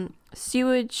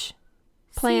 Sewage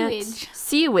plant.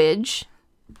 Sewage.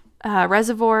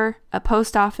 Reservoir, a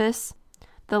post office.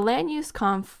 The land use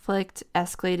conflict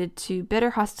escalated to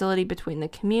bitter hostility between the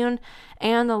commune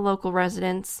and the local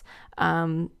residents,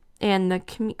 and the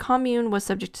commune was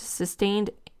subject to sustained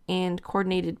and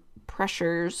coordinated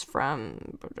pressures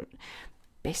from,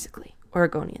 basically,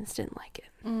 Oregonians didn't like it.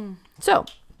 So.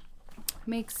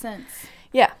 Makes sense.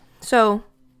 Yeah. So,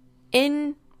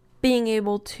 in being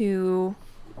able to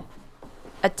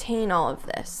attain all of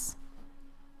this,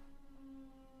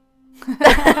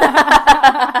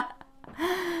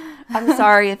 I'm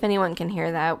sorry if anyone can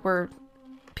hear that.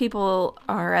 People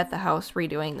are at the house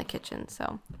redoing the kitchen,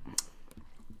 so.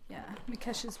 Yeah,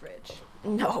 Mikesh is rich.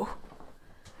 No.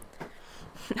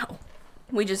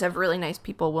 We just have really nice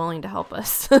people willing to help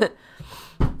us.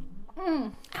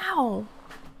 Ow.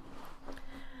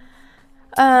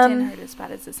 Didn't hurt as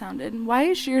bad as it sounded. Why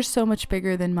is yours so much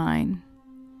bigger than mine?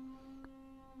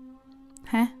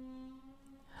 Huh?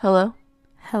 Hello?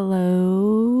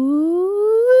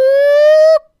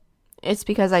 It's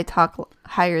because I talk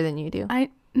higher than you do.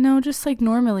 No, just like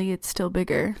normally it's still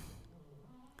bigger.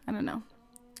 I don't know.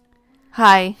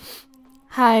 Hi.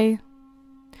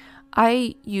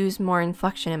 I use more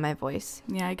inflection in my voice.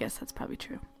 Yeah, I guess that's probably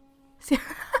true. It's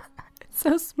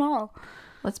so small.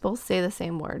 Let's both say the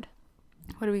same word.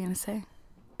 What are we going to say?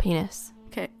 Penis.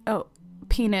 Okay. Oh,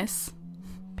 penis.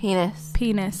 Penis.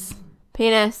 Penis.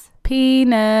 Penis.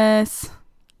 Penis.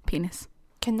 Penis.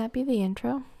 Can that be the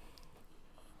intro?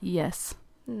 Yes.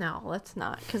 No, let's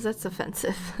not, because that's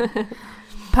offensive.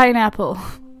 Pineapple.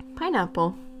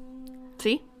 Pineapple.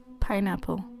 See?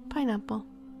 Pineapple.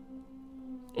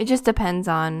 It just depends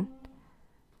on...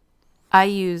 I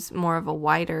use more of a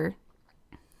wider...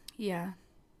 Yeah.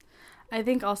 I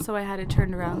think also I had it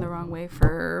turned around the wrong way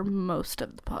for most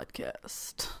of the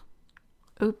podcast.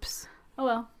 Oops.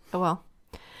 Oh well.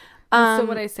 So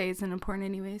what I say isn't important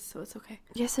anyways, so it's okay.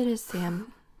 Yes, it is,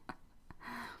 Sam.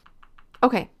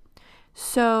 Okay.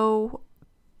 So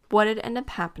what had ended up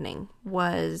happening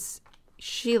was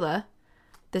Sheila,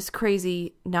 this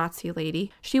crazy Nazi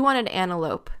lady, she wanted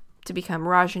Antelope to become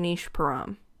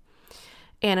Rajneeshpuram.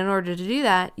 And in order to do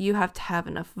that, you have to have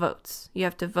enough votes. You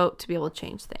have to vote to be able to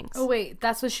change things. Oh, wait.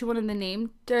 That's what she wanted the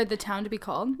name, or the town to be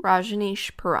called?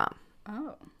 Rajneeshpuram.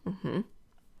 Oh. Mm-hmm.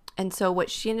 And so what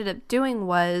she ended up doing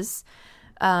was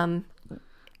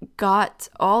got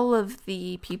all of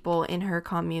the people in her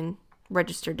commune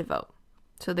registered to vote.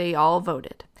 So they all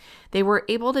voted. They were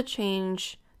able to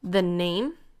change the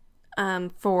name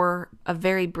for a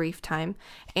very brief time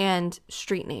and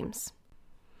street names.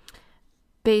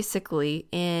 Basically,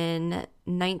 in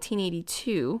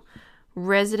 1982,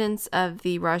 residents of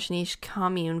the Rajneesh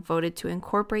commune voted to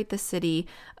incorporate the city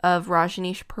of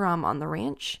Rajneeshpuram on the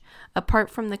ranch, apart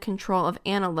from the control of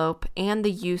Antelope and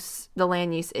the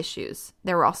land use issues.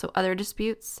 There were also other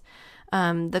disputes.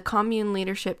 The commune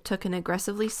leadership took an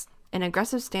aggressive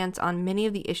stance on many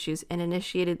of the issues and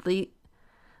initiated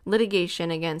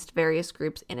litigation against various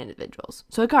groups and individuals.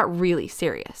 So it got really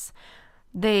serious.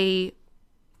 They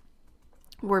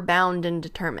were bound and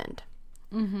determined.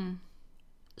 Mm-hmm.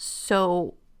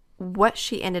 So what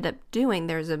she ended up doing,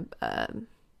 before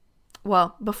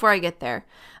I get there,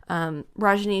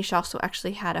 Rajneesh also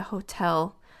actually had a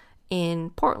hotel in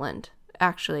Portland,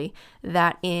 actually,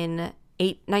 that in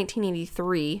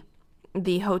 1983,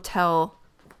 the hotel,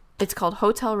 it's called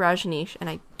Hotel Rajneesh, and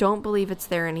I don't believe it's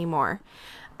there anymore,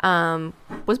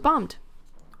 was bombed.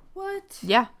 What?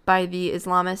 Yeah, by the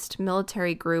Islamist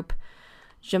military group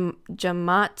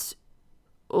Jamaat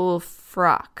ul-Fukra,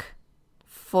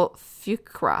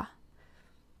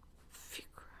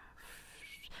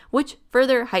 which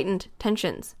further heightened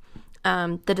tensions.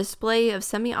 The display of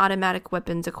semi-automatic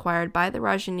weapons acquired by the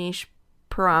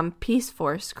Rajneeshpuram Peace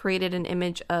Force created an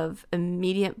image of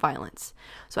immediate violence.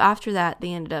 So after that,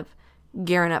 they ended up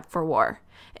gearing up for war.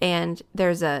 And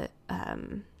there's an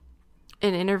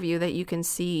interview that you can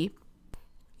see.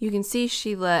 You can see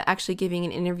Sheila actually giving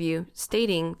an interview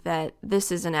stating that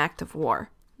this is an act of war.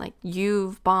 Like,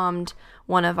 you've bombed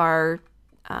one of our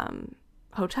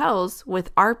hotels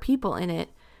with our people in it.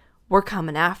 We're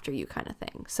coming after you, kind of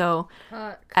thing. So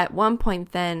at one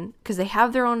point then, because they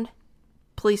have their own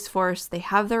police force, they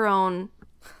have their own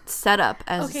setup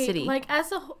as a city. Like,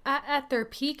 at their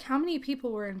peak, how many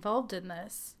people were involved in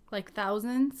this? Like,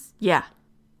 thousands? Yeah.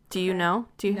 Do you know?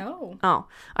 No. Oh,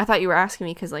 I thought you were asking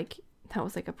me because, like, that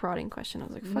was like a prodding question. I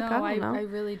was like, fuck, no, I don't know. I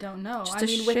really don't know. Just I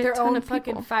mean, with their own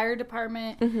fucking people. fire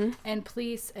department and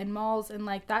police and malls and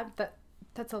like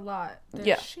that's a lot.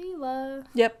 There's Sheila.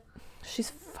 Yep. She's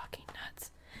fucking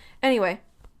nuts. Anyway,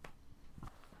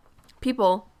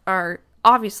 people are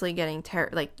obviously getting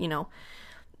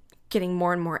getting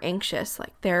more and more anxious.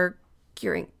 Like, they're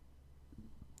gearing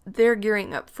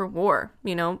up for war.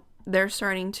 You know, they're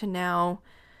starting to now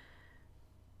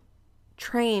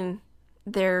train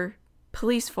their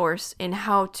police force in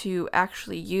how to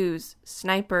actually use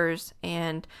snipers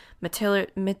and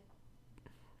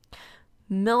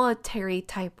military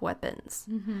type weapons.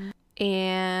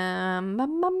 And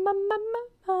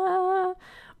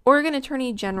Oregon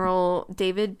Attorney General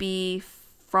David B.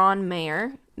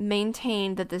 Frohnmayer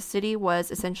maintained that the city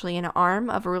was essentially an arm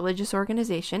of a religious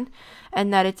organization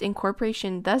and that its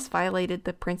incorporation thus violated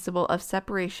the principle of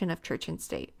separation of church and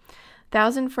state.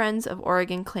 Thousand Friends of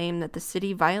Oregon claimed that the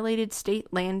city violated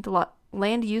state land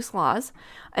use laws,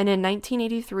 and in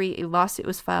 1983 a lawsuit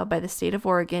was filed by the state of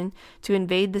Oregon to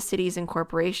invade the city's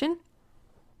incorporation,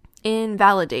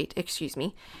 invalidate the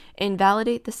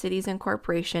city's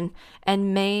incorporation,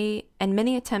 and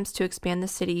many attempts to expand the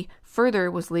city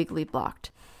further was legally blocked.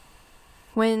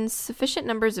 When sufficient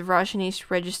numbers of Rajneesh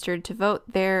registered to vote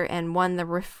there and won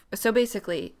so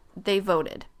basically they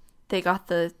voted. They got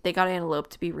Antelope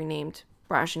to be renamed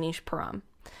Rajneeshpuram.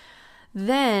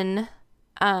 Then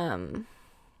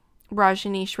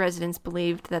Rajneesh residents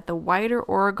believed that the wider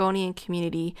Oregonian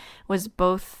community was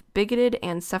both bigoted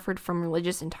and suffered from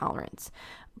religious intolerance.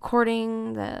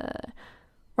 According the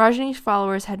Rajneesh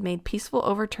followers had made peaceful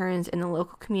overturns in the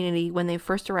local community when they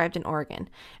first arrived in Oregon.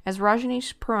 As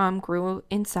Rajneeshpuram grew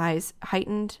in size,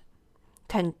 heightened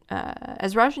tensions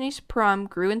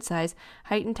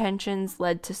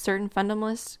led to certain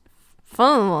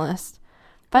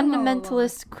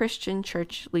fundamentalist Christian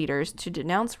church leaders to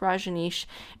denounce Rajneesh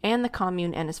and the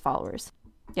commune and his followers.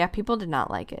 Yeah, people did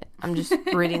not like it. I'm just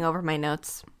reading over my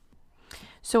notes.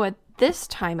 So at this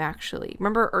time, actually,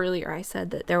 remember earlier I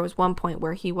said that there was one point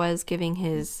where he was giving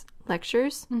his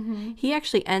lectures? Mm-hmm. He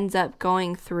actually ends up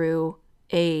going through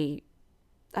a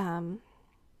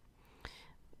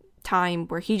time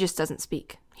where he just doesn't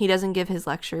speak. He doesn't give his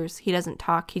lectures. He doesn't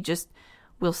talk. He just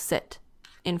will sit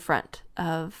in front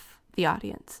of the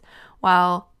audience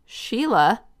while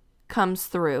Sheila comes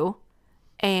through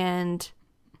and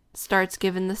starts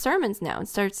giving the sermons now, and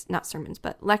starts, not sermons,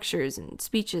 but lectures and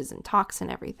speeches and talks and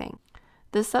everything.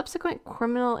 The subsequent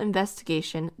criminal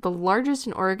investigation, the largest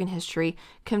in Oregon history,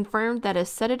 confirmed that a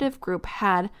sedative group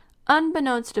had,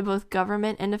 unbeknownst to both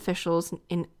government and officials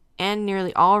and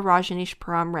nearly all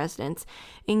Rajneeshpuram residents,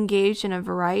 engaged in a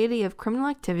variety of criminal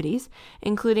activities,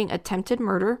 including attempted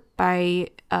murder by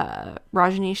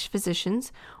Rajneesh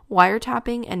physicians,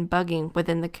 wiretapping and bugging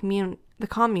within the commune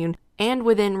and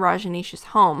within Rajneesh's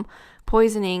home,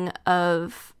 poisoning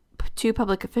of 2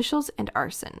 public officials, and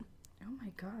arson. Oh my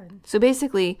God. So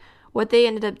basically, what they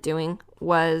ended up doing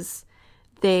was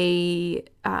they,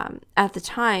 at the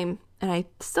time, and I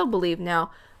still believe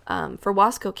now, for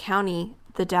Wasco County,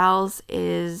 the Dalles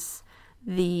is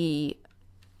the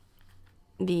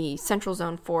central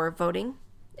zone for voting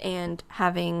and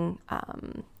having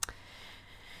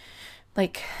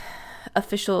like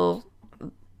official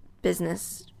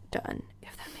business done,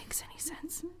 if that makes any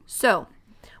sense. So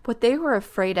what they were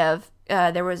afraid of,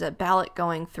 there was a ballot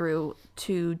going through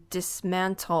to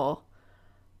dismantle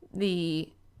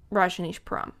the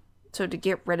Rajneeshpuram, so to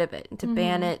get rid of it and to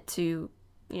ban it, to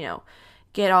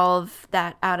get all of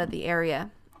that out of the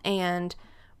area. And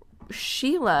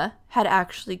Sheila had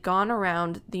actually gone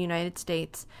around the United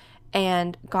States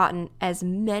and gotten as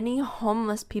many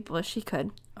homeless people as she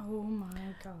could. Oh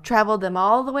my God. Traveled them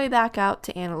all the way back out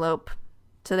to Antelope,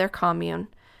 to their commune,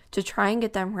 to try and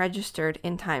get them registered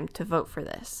in time to vote for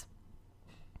this.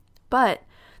 But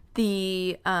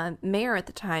the mayor at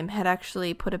the time had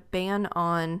actually put a ban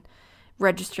on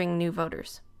registering new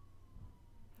voters.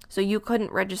 So you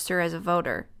couldn't register as a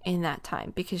voter in that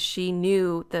time because she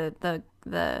knew, the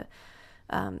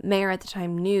mayor at the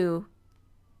time knew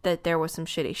that there was some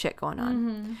shitty shit going on.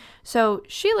 Mm-hmm. So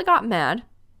Sheila got mad,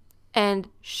 and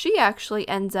she actually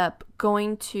ends up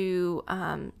going to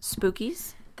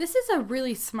Spookies. This is a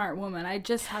really smart woman, I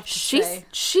just have to say.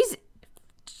 She's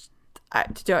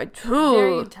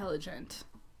very intelligent.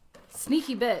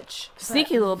 Sneaky bitch.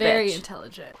 Sneaky little very bitch. Very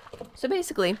intelligent. So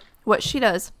basically, what she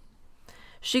does,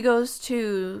 she goes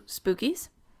to Spookies,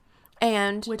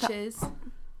 and... Which is?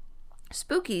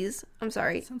 Spookies, I'm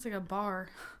sorry. Sounds like a bar.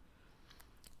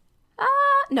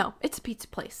 No, it's a pizza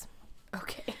place.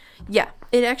 Okay. Yeah,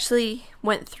 it actually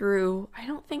went through, I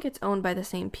don't think it's owned by the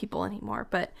same people anymore,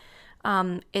 but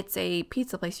it's a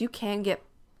pizza place. You can get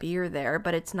beer there,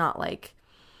 but it's not like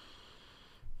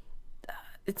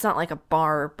a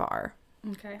bar.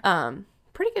 Okay.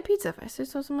 Pretty good pizza if I say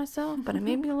so myself, but I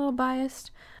may be a little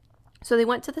biased. So they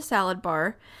went to the salad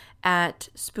bar at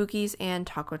Spookies and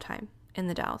Taco Time in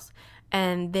the Dalles,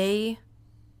 and they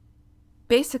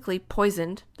basically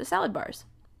poisoned the salad bars.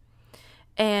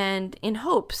 And in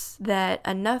hopes that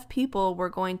enough people were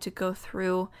going to go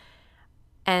through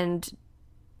and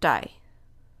die.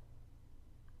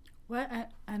 What? I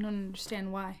don't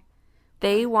understand why.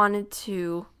 They wanted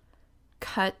to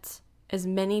cut as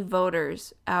many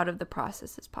voters out of the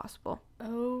process as possible.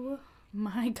 Oh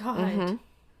my God.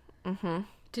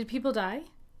 Did people die?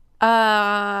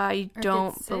 I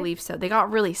don't believe so. They got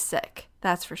really sick.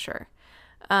 That's for sure.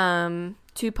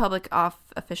 2 public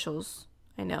officials,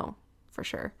 I know for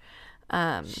sure.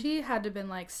 She had to have been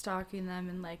like stalking them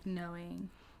and like knowing.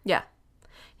 Yeah.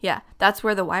 That's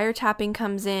where the wiretapping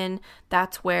comes in.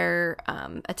 That's where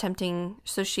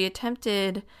she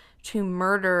attempted to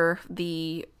murder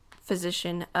the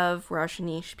physician of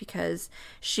Rajneesh because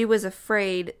she was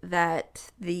afraid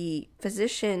that the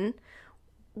physician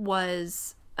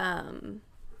was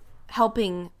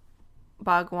helping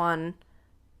Bhagwan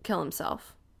kill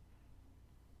himself.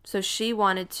 So she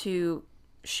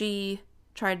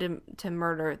tried to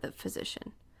murder the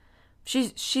physician.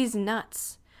 She's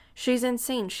nuts. She's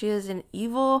insane. She is an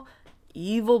evil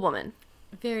woman.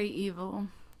 Very evil.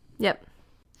 Yep.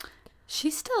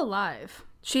 She's still alive.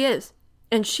 She is.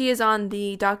 And she is on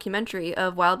the documentary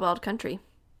of Wild Wild Country.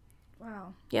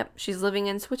 Wow. Yep. She's living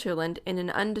in Switzerland in an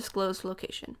undisclosed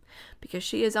location because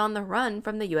she is on the run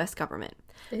from the U.S. government.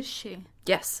 Is she?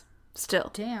 Yes.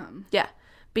 Still. Damn. Yeah.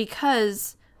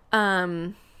 Because,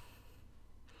 okay,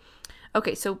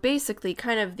 so basically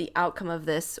kind of the outcome of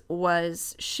this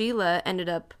was Sheila ended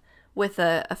up with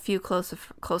a few close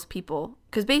people.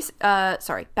 Because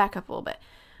back up a little bit.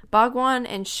 Bhagwan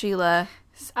and Sheila...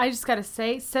 I just gotta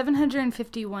say,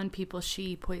 751 people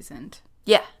she poisoned.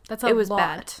 Yeah. That's a lot. It was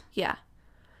bad. Yeah.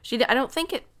 I don't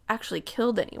think it actually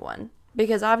killed anyone.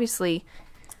 Because obviously...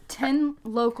 10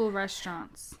 local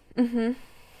restaurants. Mm-hmm.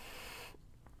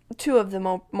 2 of the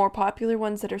more popular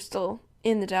ones that are still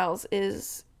in the Dalles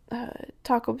is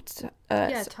Taco Time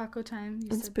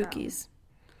and Spookies.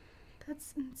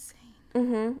 That's insane.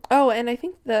 Mm-hmm. Oh, and I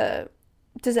think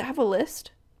does it have a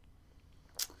list?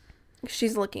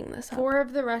 She's looking this up. 4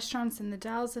 of the restaurants in the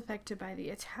Dalles affected by the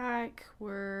attack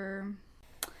were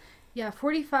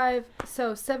 45.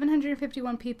 So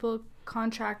 751 people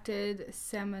contracted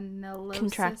salmonellosis.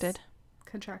 Contracted.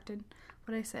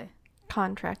 What did I say?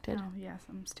 Contracted. Oh, yes,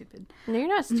 I'm stupid. No, you're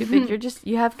not stupid.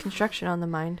 You have construction on the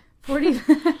mind.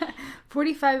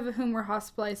 45 of whom were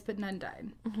hospitalized, but none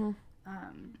died. Mm-hmm.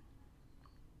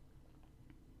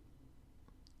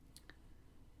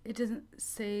 It doesn't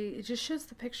say, it just shows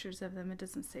the pictures of them. It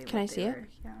doesn't say Can I see it?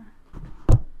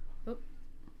 Yeah. Oh.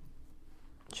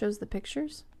 Shows the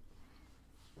pictures?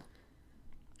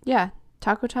 Yeah.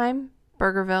 Taco Time,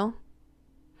 Burgerville.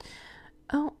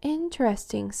 Oh,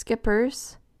 interesting.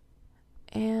 Skippers.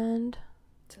 And...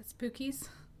 Is that Spookies?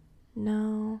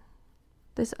 No.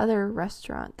 This other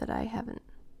restaurant that I haven't...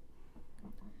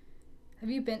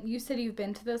 Have you been... You said you've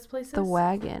been to those places? The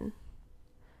Wagon.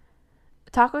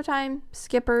 Taco Time,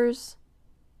 Skippers,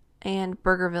 and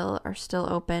Burgerville are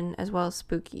still open, as well as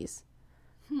Spookies.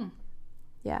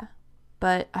 Yeah.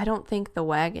 But I don't think the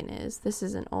Wagon is. This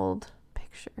is an old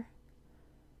picture.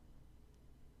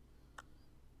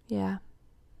 Yeah.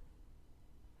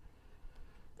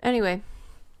 Anyway,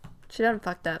 she done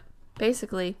fucked up.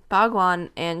 Basically, Bhagwan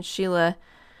and Sheila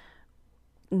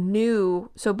knew,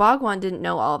 so Bhagwan didn't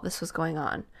know all of this was going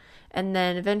on. And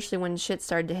then eventually when shit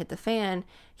started to hit the fan,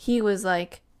 he was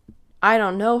like, I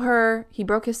don't know her. He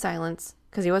broke his silence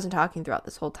because he wasn't talking throughout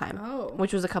this whole time,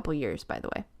 which was a couple years, by the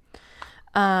way.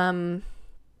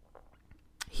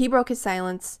 He broke his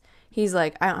silence. He's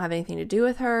like, I don't have anything to do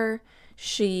with her.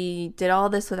 She did all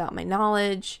this without my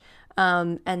knowledge.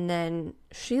 And then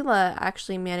Sheila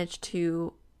actually managed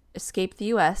to escape the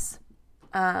U.S.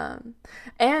 And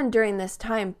during this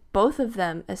time, both of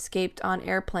them escaped on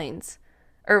airplanes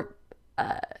or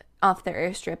off their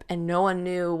airstrip, and no one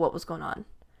knew what was going on.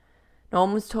 No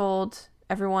one was told.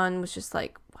 Everyone was just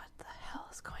like, what the hell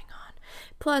is going on?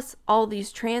 Plus, all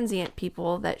these transient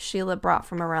people that Sheila brought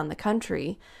from around the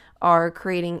country are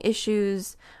creating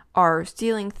issues, are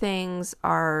stealing things,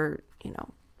 are,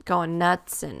 going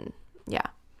nuts, and yeah.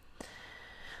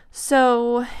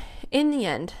 So, in the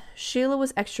end, Sheila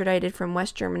was extradited from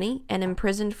West Germany and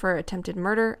imprisoned for attempted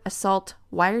murder, assault,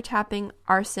 wiretapping,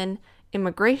 arson,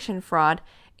 immigration fraud,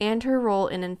 and her role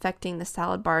in infecting the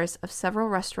salad bars of several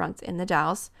restaurants in the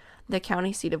Dalles, the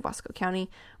county seat of Wasco County,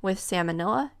 with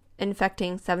salmonella,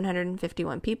 infecting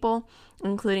 751 people,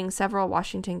 including several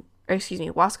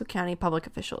Wasco County public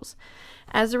officials.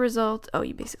 As a result,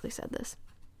 you basically said this.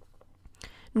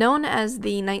 Known as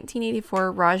the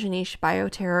 1984 Rajneesh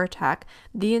bioterror attack,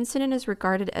 the incident is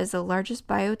regarded as the largest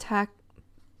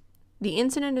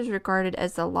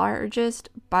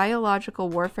biological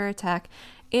warfare attack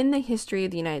in the history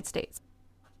of the United States.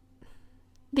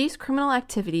 These criminal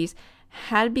activities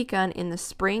had begun in the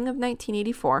spring of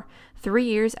 1984, 3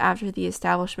 years after the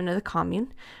establishment of the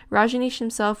commune. Rajneesh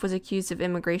himself was accused of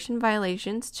immigration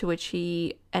violations, to which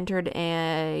he entered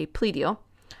a plea deal.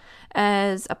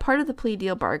 As a part of the plea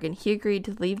deal bargain, he agreed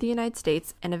to leave the United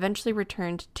States and eventually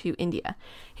returned to India.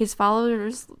 His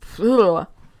followers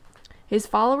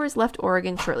left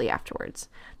Oregon shortly afterwards.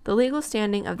 The legal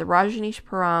standing of the Rajneesh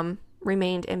Param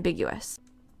remained ambiguous.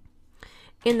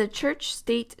 In the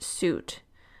church-state suit,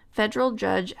 federal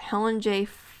judge Helen J.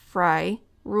 Fry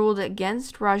ruled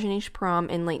against Rajneesh Param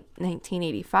in late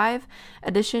 1985.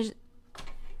 A decision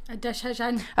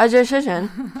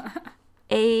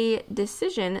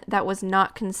that was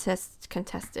not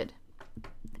contested.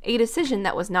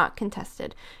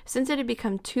 Since it had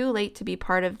become too late to be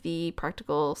part of the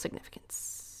practical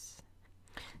significance.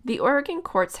 The Oregon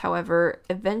courts, however,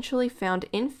 eventually found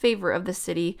in favor of the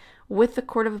city, with the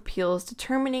Court of Appeals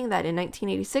determining that in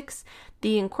 1986,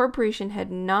 the incorporation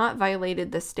had not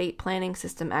violated the state planning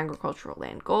system agricultural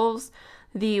land goals.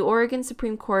 The Oregon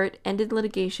Supreme Court ended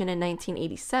litigation in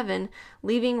 1987,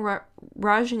 leaving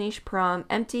Rajneesh Param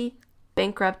empty,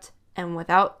 bankrupt, and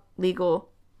without legal...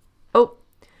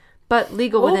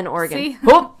 legal within Oregon. See?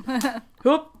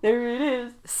 There it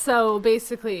is. So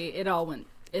basically, it all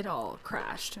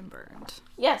crashed and burned.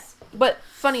 Yes, but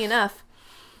funny enough,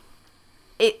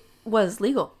 it was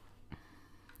legal.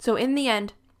 So in the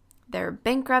end, they're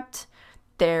bankrupt,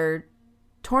 they're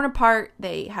torn apart,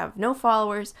 they have no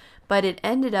followers, but it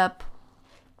ended up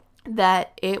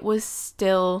that it was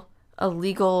still a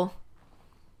legal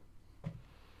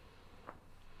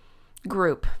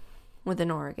group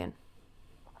within Oregon.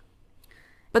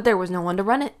 But there was no one to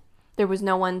run it. There was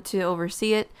no one to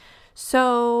oversee it.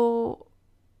 So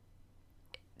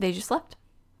they just left.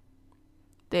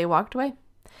 They walked away.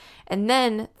 And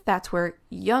then that's where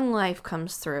Young Life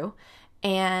comes through.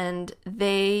 And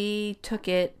they took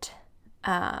it.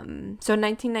 So in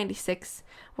 1996,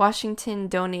 Washington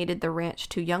donated the ranch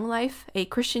to Young Life, a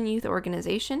Christian youth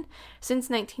organization. Since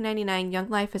 1999, Young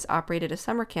Life has operated a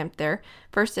summer camp there,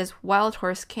 first as Wild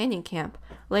Horse Canyon Camp,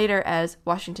 later as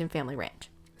Washington Family Ranch.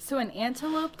 So in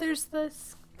Antelope, there's the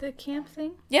camp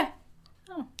thing? Yeah.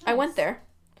 Oh, nice. I went there.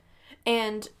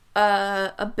 And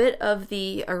a bit of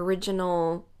the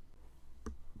original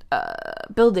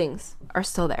buildings are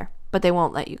still there, but they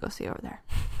won't let you go see over there.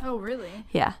 Oh, really?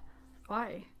 Yeah.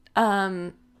 Why?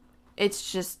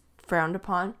 It's just frowned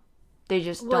upon. They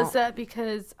just don't. Was that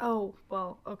because... Oh,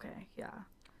 well, okay, yeah.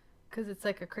 Because it's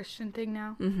like a Christian thing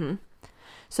now? Mm-hmm.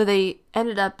 So they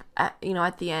ended up, at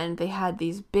the end, they had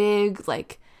these big,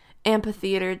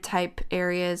 amphitheater type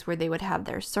areas where they would have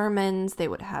their sermons, they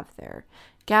would have their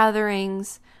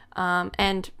gatherings,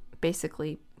 and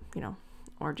basically,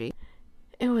 orgy.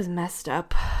 It was messed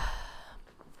up.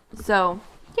 So,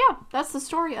 yeah, that's the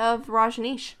story of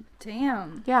Rajneesh.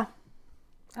 Damn. Yeah.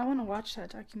 I want to watch that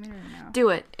documentary now. Do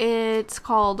it. It's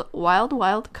called Wild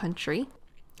Wild Country.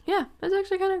 Yeah, it's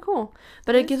actually kind of cool.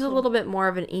 But it gives a little bit more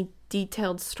of an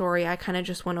detailed story. I kind of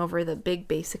just went over the big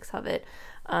basics of it.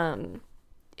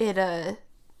 It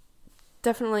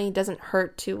definitely doesn't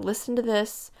hurt to listen to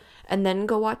this and then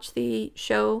go watch the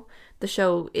show, the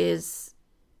show it's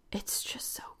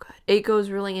just so good. It goes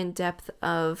really in depth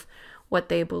of what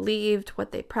they believed,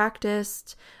 what they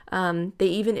practiced. They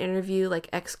even interview like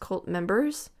ex-cult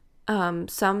members,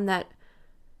 some that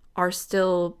are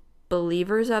still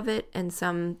believers of it and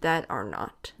some that are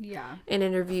not. Yeah. It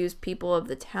interviews people of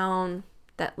the town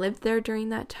that lived there during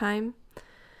that time.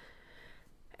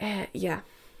 Yeah.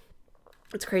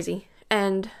 It's crazy.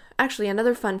 And actually,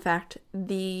 another fun fact,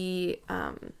 the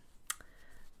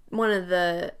one of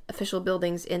the official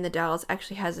buildings in the Dalles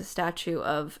actually has a statue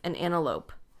of an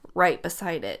antelope right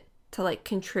beside it to like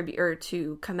contribute or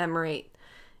to commemorate,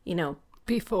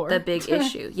 before the big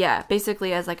issue. Yeah,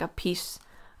 basically as like a peace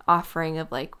offering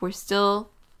of like, we're still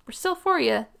for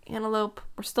you, antelope.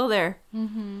 We're still there.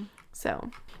 Mm-hmm. So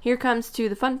here comes to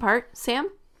the fun part.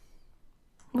 Sam,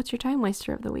 what's your time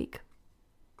waster of the week?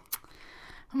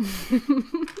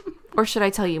 Or should I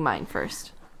tell you mine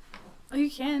first? Oh, you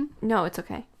can. No, it's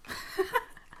okay.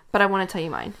 But I want to tell you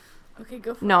mine. Okay,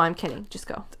 go for it. No, I'm kidding. Just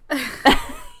go.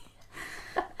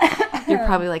 You're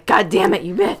probably like, God damn it,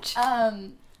 you bitch.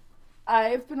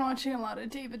 I've been watching a lot of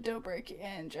David Dobrik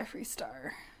and Jeffree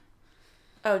Star.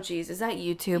 Oh, geez. Is that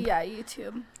YouTube? Yeah,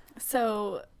 YouTube.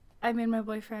 So I made my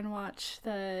boyfriend watch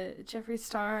the Jeffree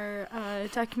Star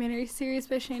documentary series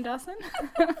by Shane Dawson.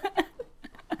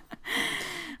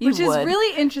 Which is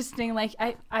really interesting. Like,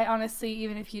 I honestly,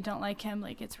 even if you don't like him,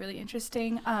 like, it's really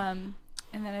interesting. And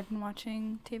then I've been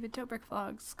watching David Dobrik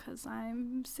vlogs because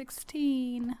I'm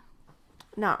 16.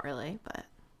 Not really, but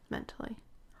mentally.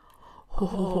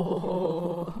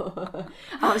 Oh.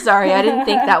 I'm sorry. I didn't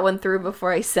think that one through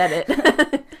before I said it.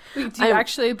 Wait, do you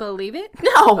actually believe it?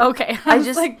 No. Okay. I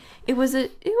just like it was a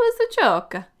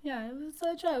joke. Yeah, it was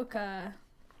a joke.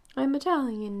 I'm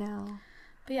Italian now.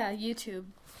 But yeah, YouTube.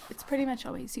 It's pretty much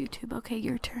always YouTube. Okay,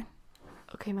 your turn.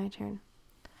 Okay, my turn.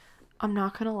 I'm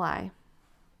not gonna lie.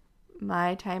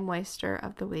 My time waster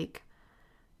of the week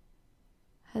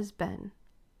has been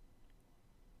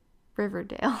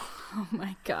Riverdale. Oh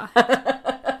my god.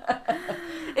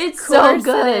 It's so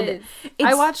good.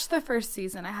 I watched the first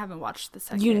season. I haven't watched the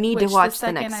second. You need to watch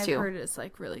the next I've two. heard it's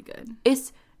like really good.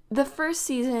 It's the first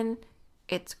season.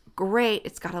 It's great.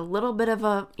 It's got a little bit of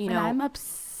a, And I'm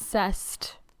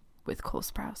obsessed with Cole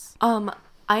Sprouse.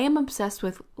 I am obsessed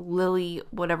with Lily,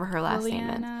 whatever her last name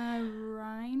is. Liliana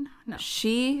Ryan? No.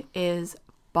 She is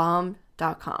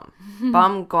bomb.com.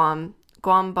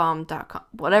 Guambomb.com.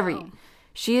 Whatever.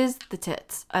 She is the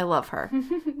tits. I love her.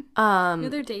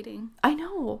 They're dating. I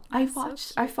know. I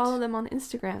follow them on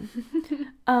Instagram.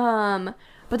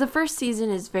 But the first season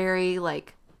is very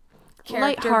like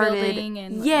lighthearted.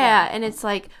 And it's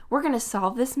like, we're gonna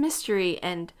solve this mystery,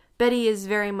 and Betty is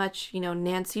very much,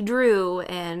 Nancy Drew,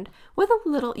 and with a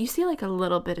little, you see like a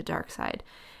little bit of dark side.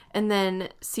 And then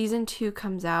season 2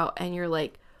 comes out and you're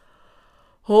like,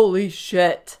 holy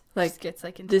shit. Like, just gets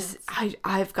like intense.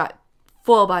 I've got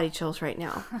full body chills right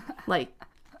now. Like,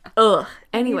 ugh.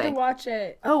 Anyway. I need to watch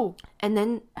it. Oh. And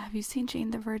then, have you seen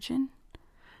Jane the Virgin?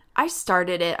 I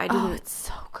started it. I didn't. Oh, it's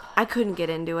so good. I couldn't get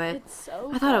into it. It's so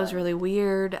good. I thought it was really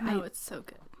weird. No, it's so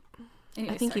good.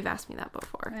 Anyway, I think you've asked me that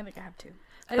before. I think I have too.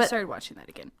 I just started watching that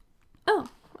again. Oh,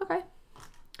 okay.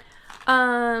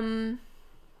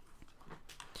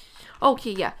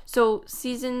 Okay, yeah. So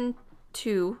season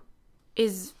 2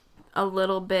 is a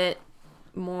little bit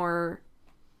more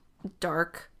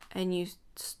dark, and you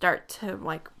start to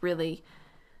like really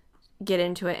get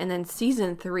into it. And then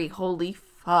season 3, holy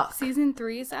fuck. Season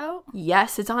 3 is out?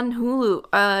 Yes, it's on Hulu,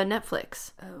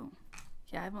 Netflix. Oh.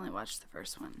 Yeah, I've only watched the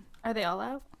first one. Are they all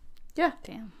out? Yeah.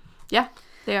 Damn. Yeah,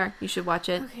 they are. You should watch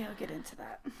it. Okay, I'll get into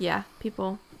that. Yeah,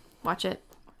 people watch it.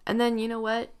 And then, you know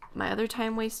what? My other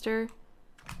time waster,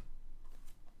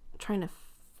 trying to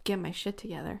get my shit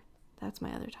together. That's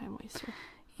my other time waster.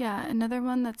 Yeah, another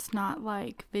one that's not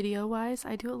like video wise.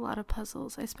 I do a lot of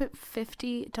puzzles. I spent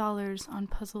 $50 on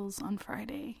puzzles on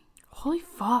Friday. Holy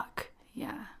fuck.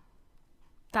 Yeah.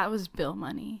 That was bill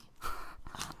money.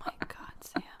 Oh my god,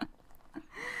 Sam.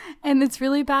 And it's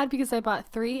really bad because I bought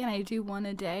 3 and I do 1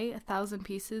 a day, 1,000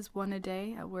 pieces, 1 a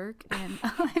day at work. And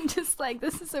I'm just like,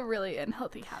 this is a really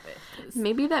unhealthy habit.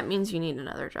 Maybe that means you need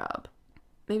another job.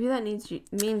 Maybe that means you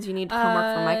need to come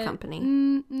work for my company.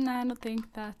 No, I don't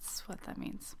think that's what that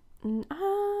means. I'm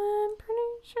pretty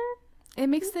sure. It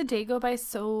makes the day go by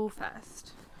so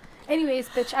fast. Anyways,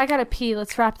 bitch, I gotta pee.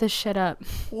 Let's wrap this shit up.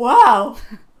 Wow.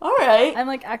 All right. I'm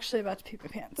like actually about to pee my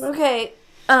pants. Okay.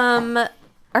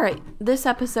 All right. This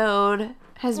episode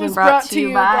has been brought to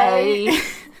you by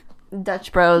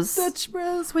Dutch Bros. Dutch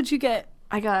Bros. What'd you get?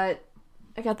 I got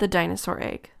the dinosaur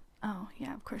egg. Oh,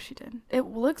 yeah, of course you did. It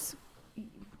looks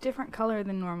different color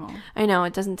than normal. I know,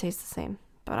 it doesn't taste the same,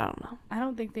 but I don't know. I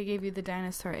don't think they gave you the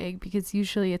dinosaur egg because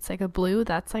usually it's like a blue.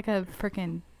 That's like a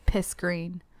freaking piss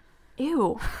green.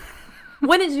 Ew.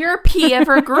 When is your pee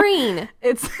ever green?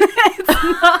 It's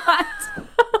not.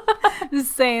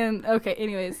 Just saying. Okay,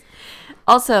 anyways.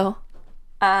 Also,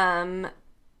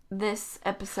 this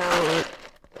episode...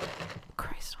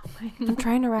 Christ almighty. I'm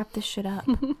trying to wrap this shit up.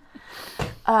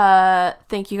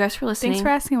 Thank you guys for listening. Thanks for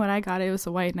asking what I got. It was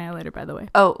a white annihilator, by the way.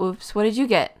 Oh, oops. What did you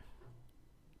get?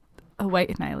 A white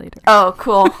annihilator. Oh,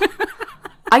 cool.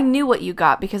 I knew what you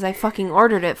got because I fucking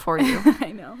ordered it for you.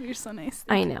 I know. You're so nice.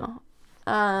 I know.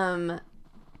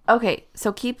 Okay,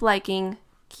 so keep liking,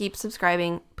 keep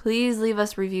subscribing. Please leave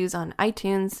us reviews on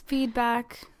iTunes.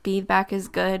 Feedback is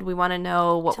good. We want to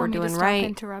know what we're doing right.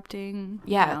 Interrupting.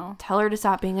 Yeah. Tell her to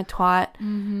stop being a twat.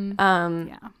 Mm-hmm.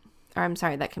 Yeah. Or I'm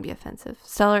sorry, that can be offensive.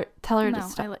 Tell her to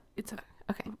stop. It's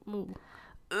okay. Ooh.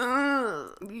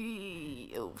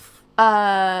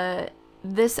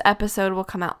 This episode will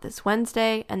come out this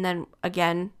Wednesday, and then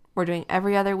again, we're doing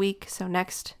every other week. So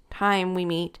next time we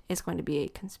meet is going to be a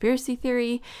conspiracy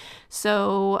theory.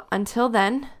 So until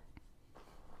then,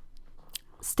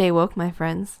 stay woke, my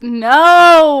friends.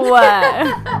 No.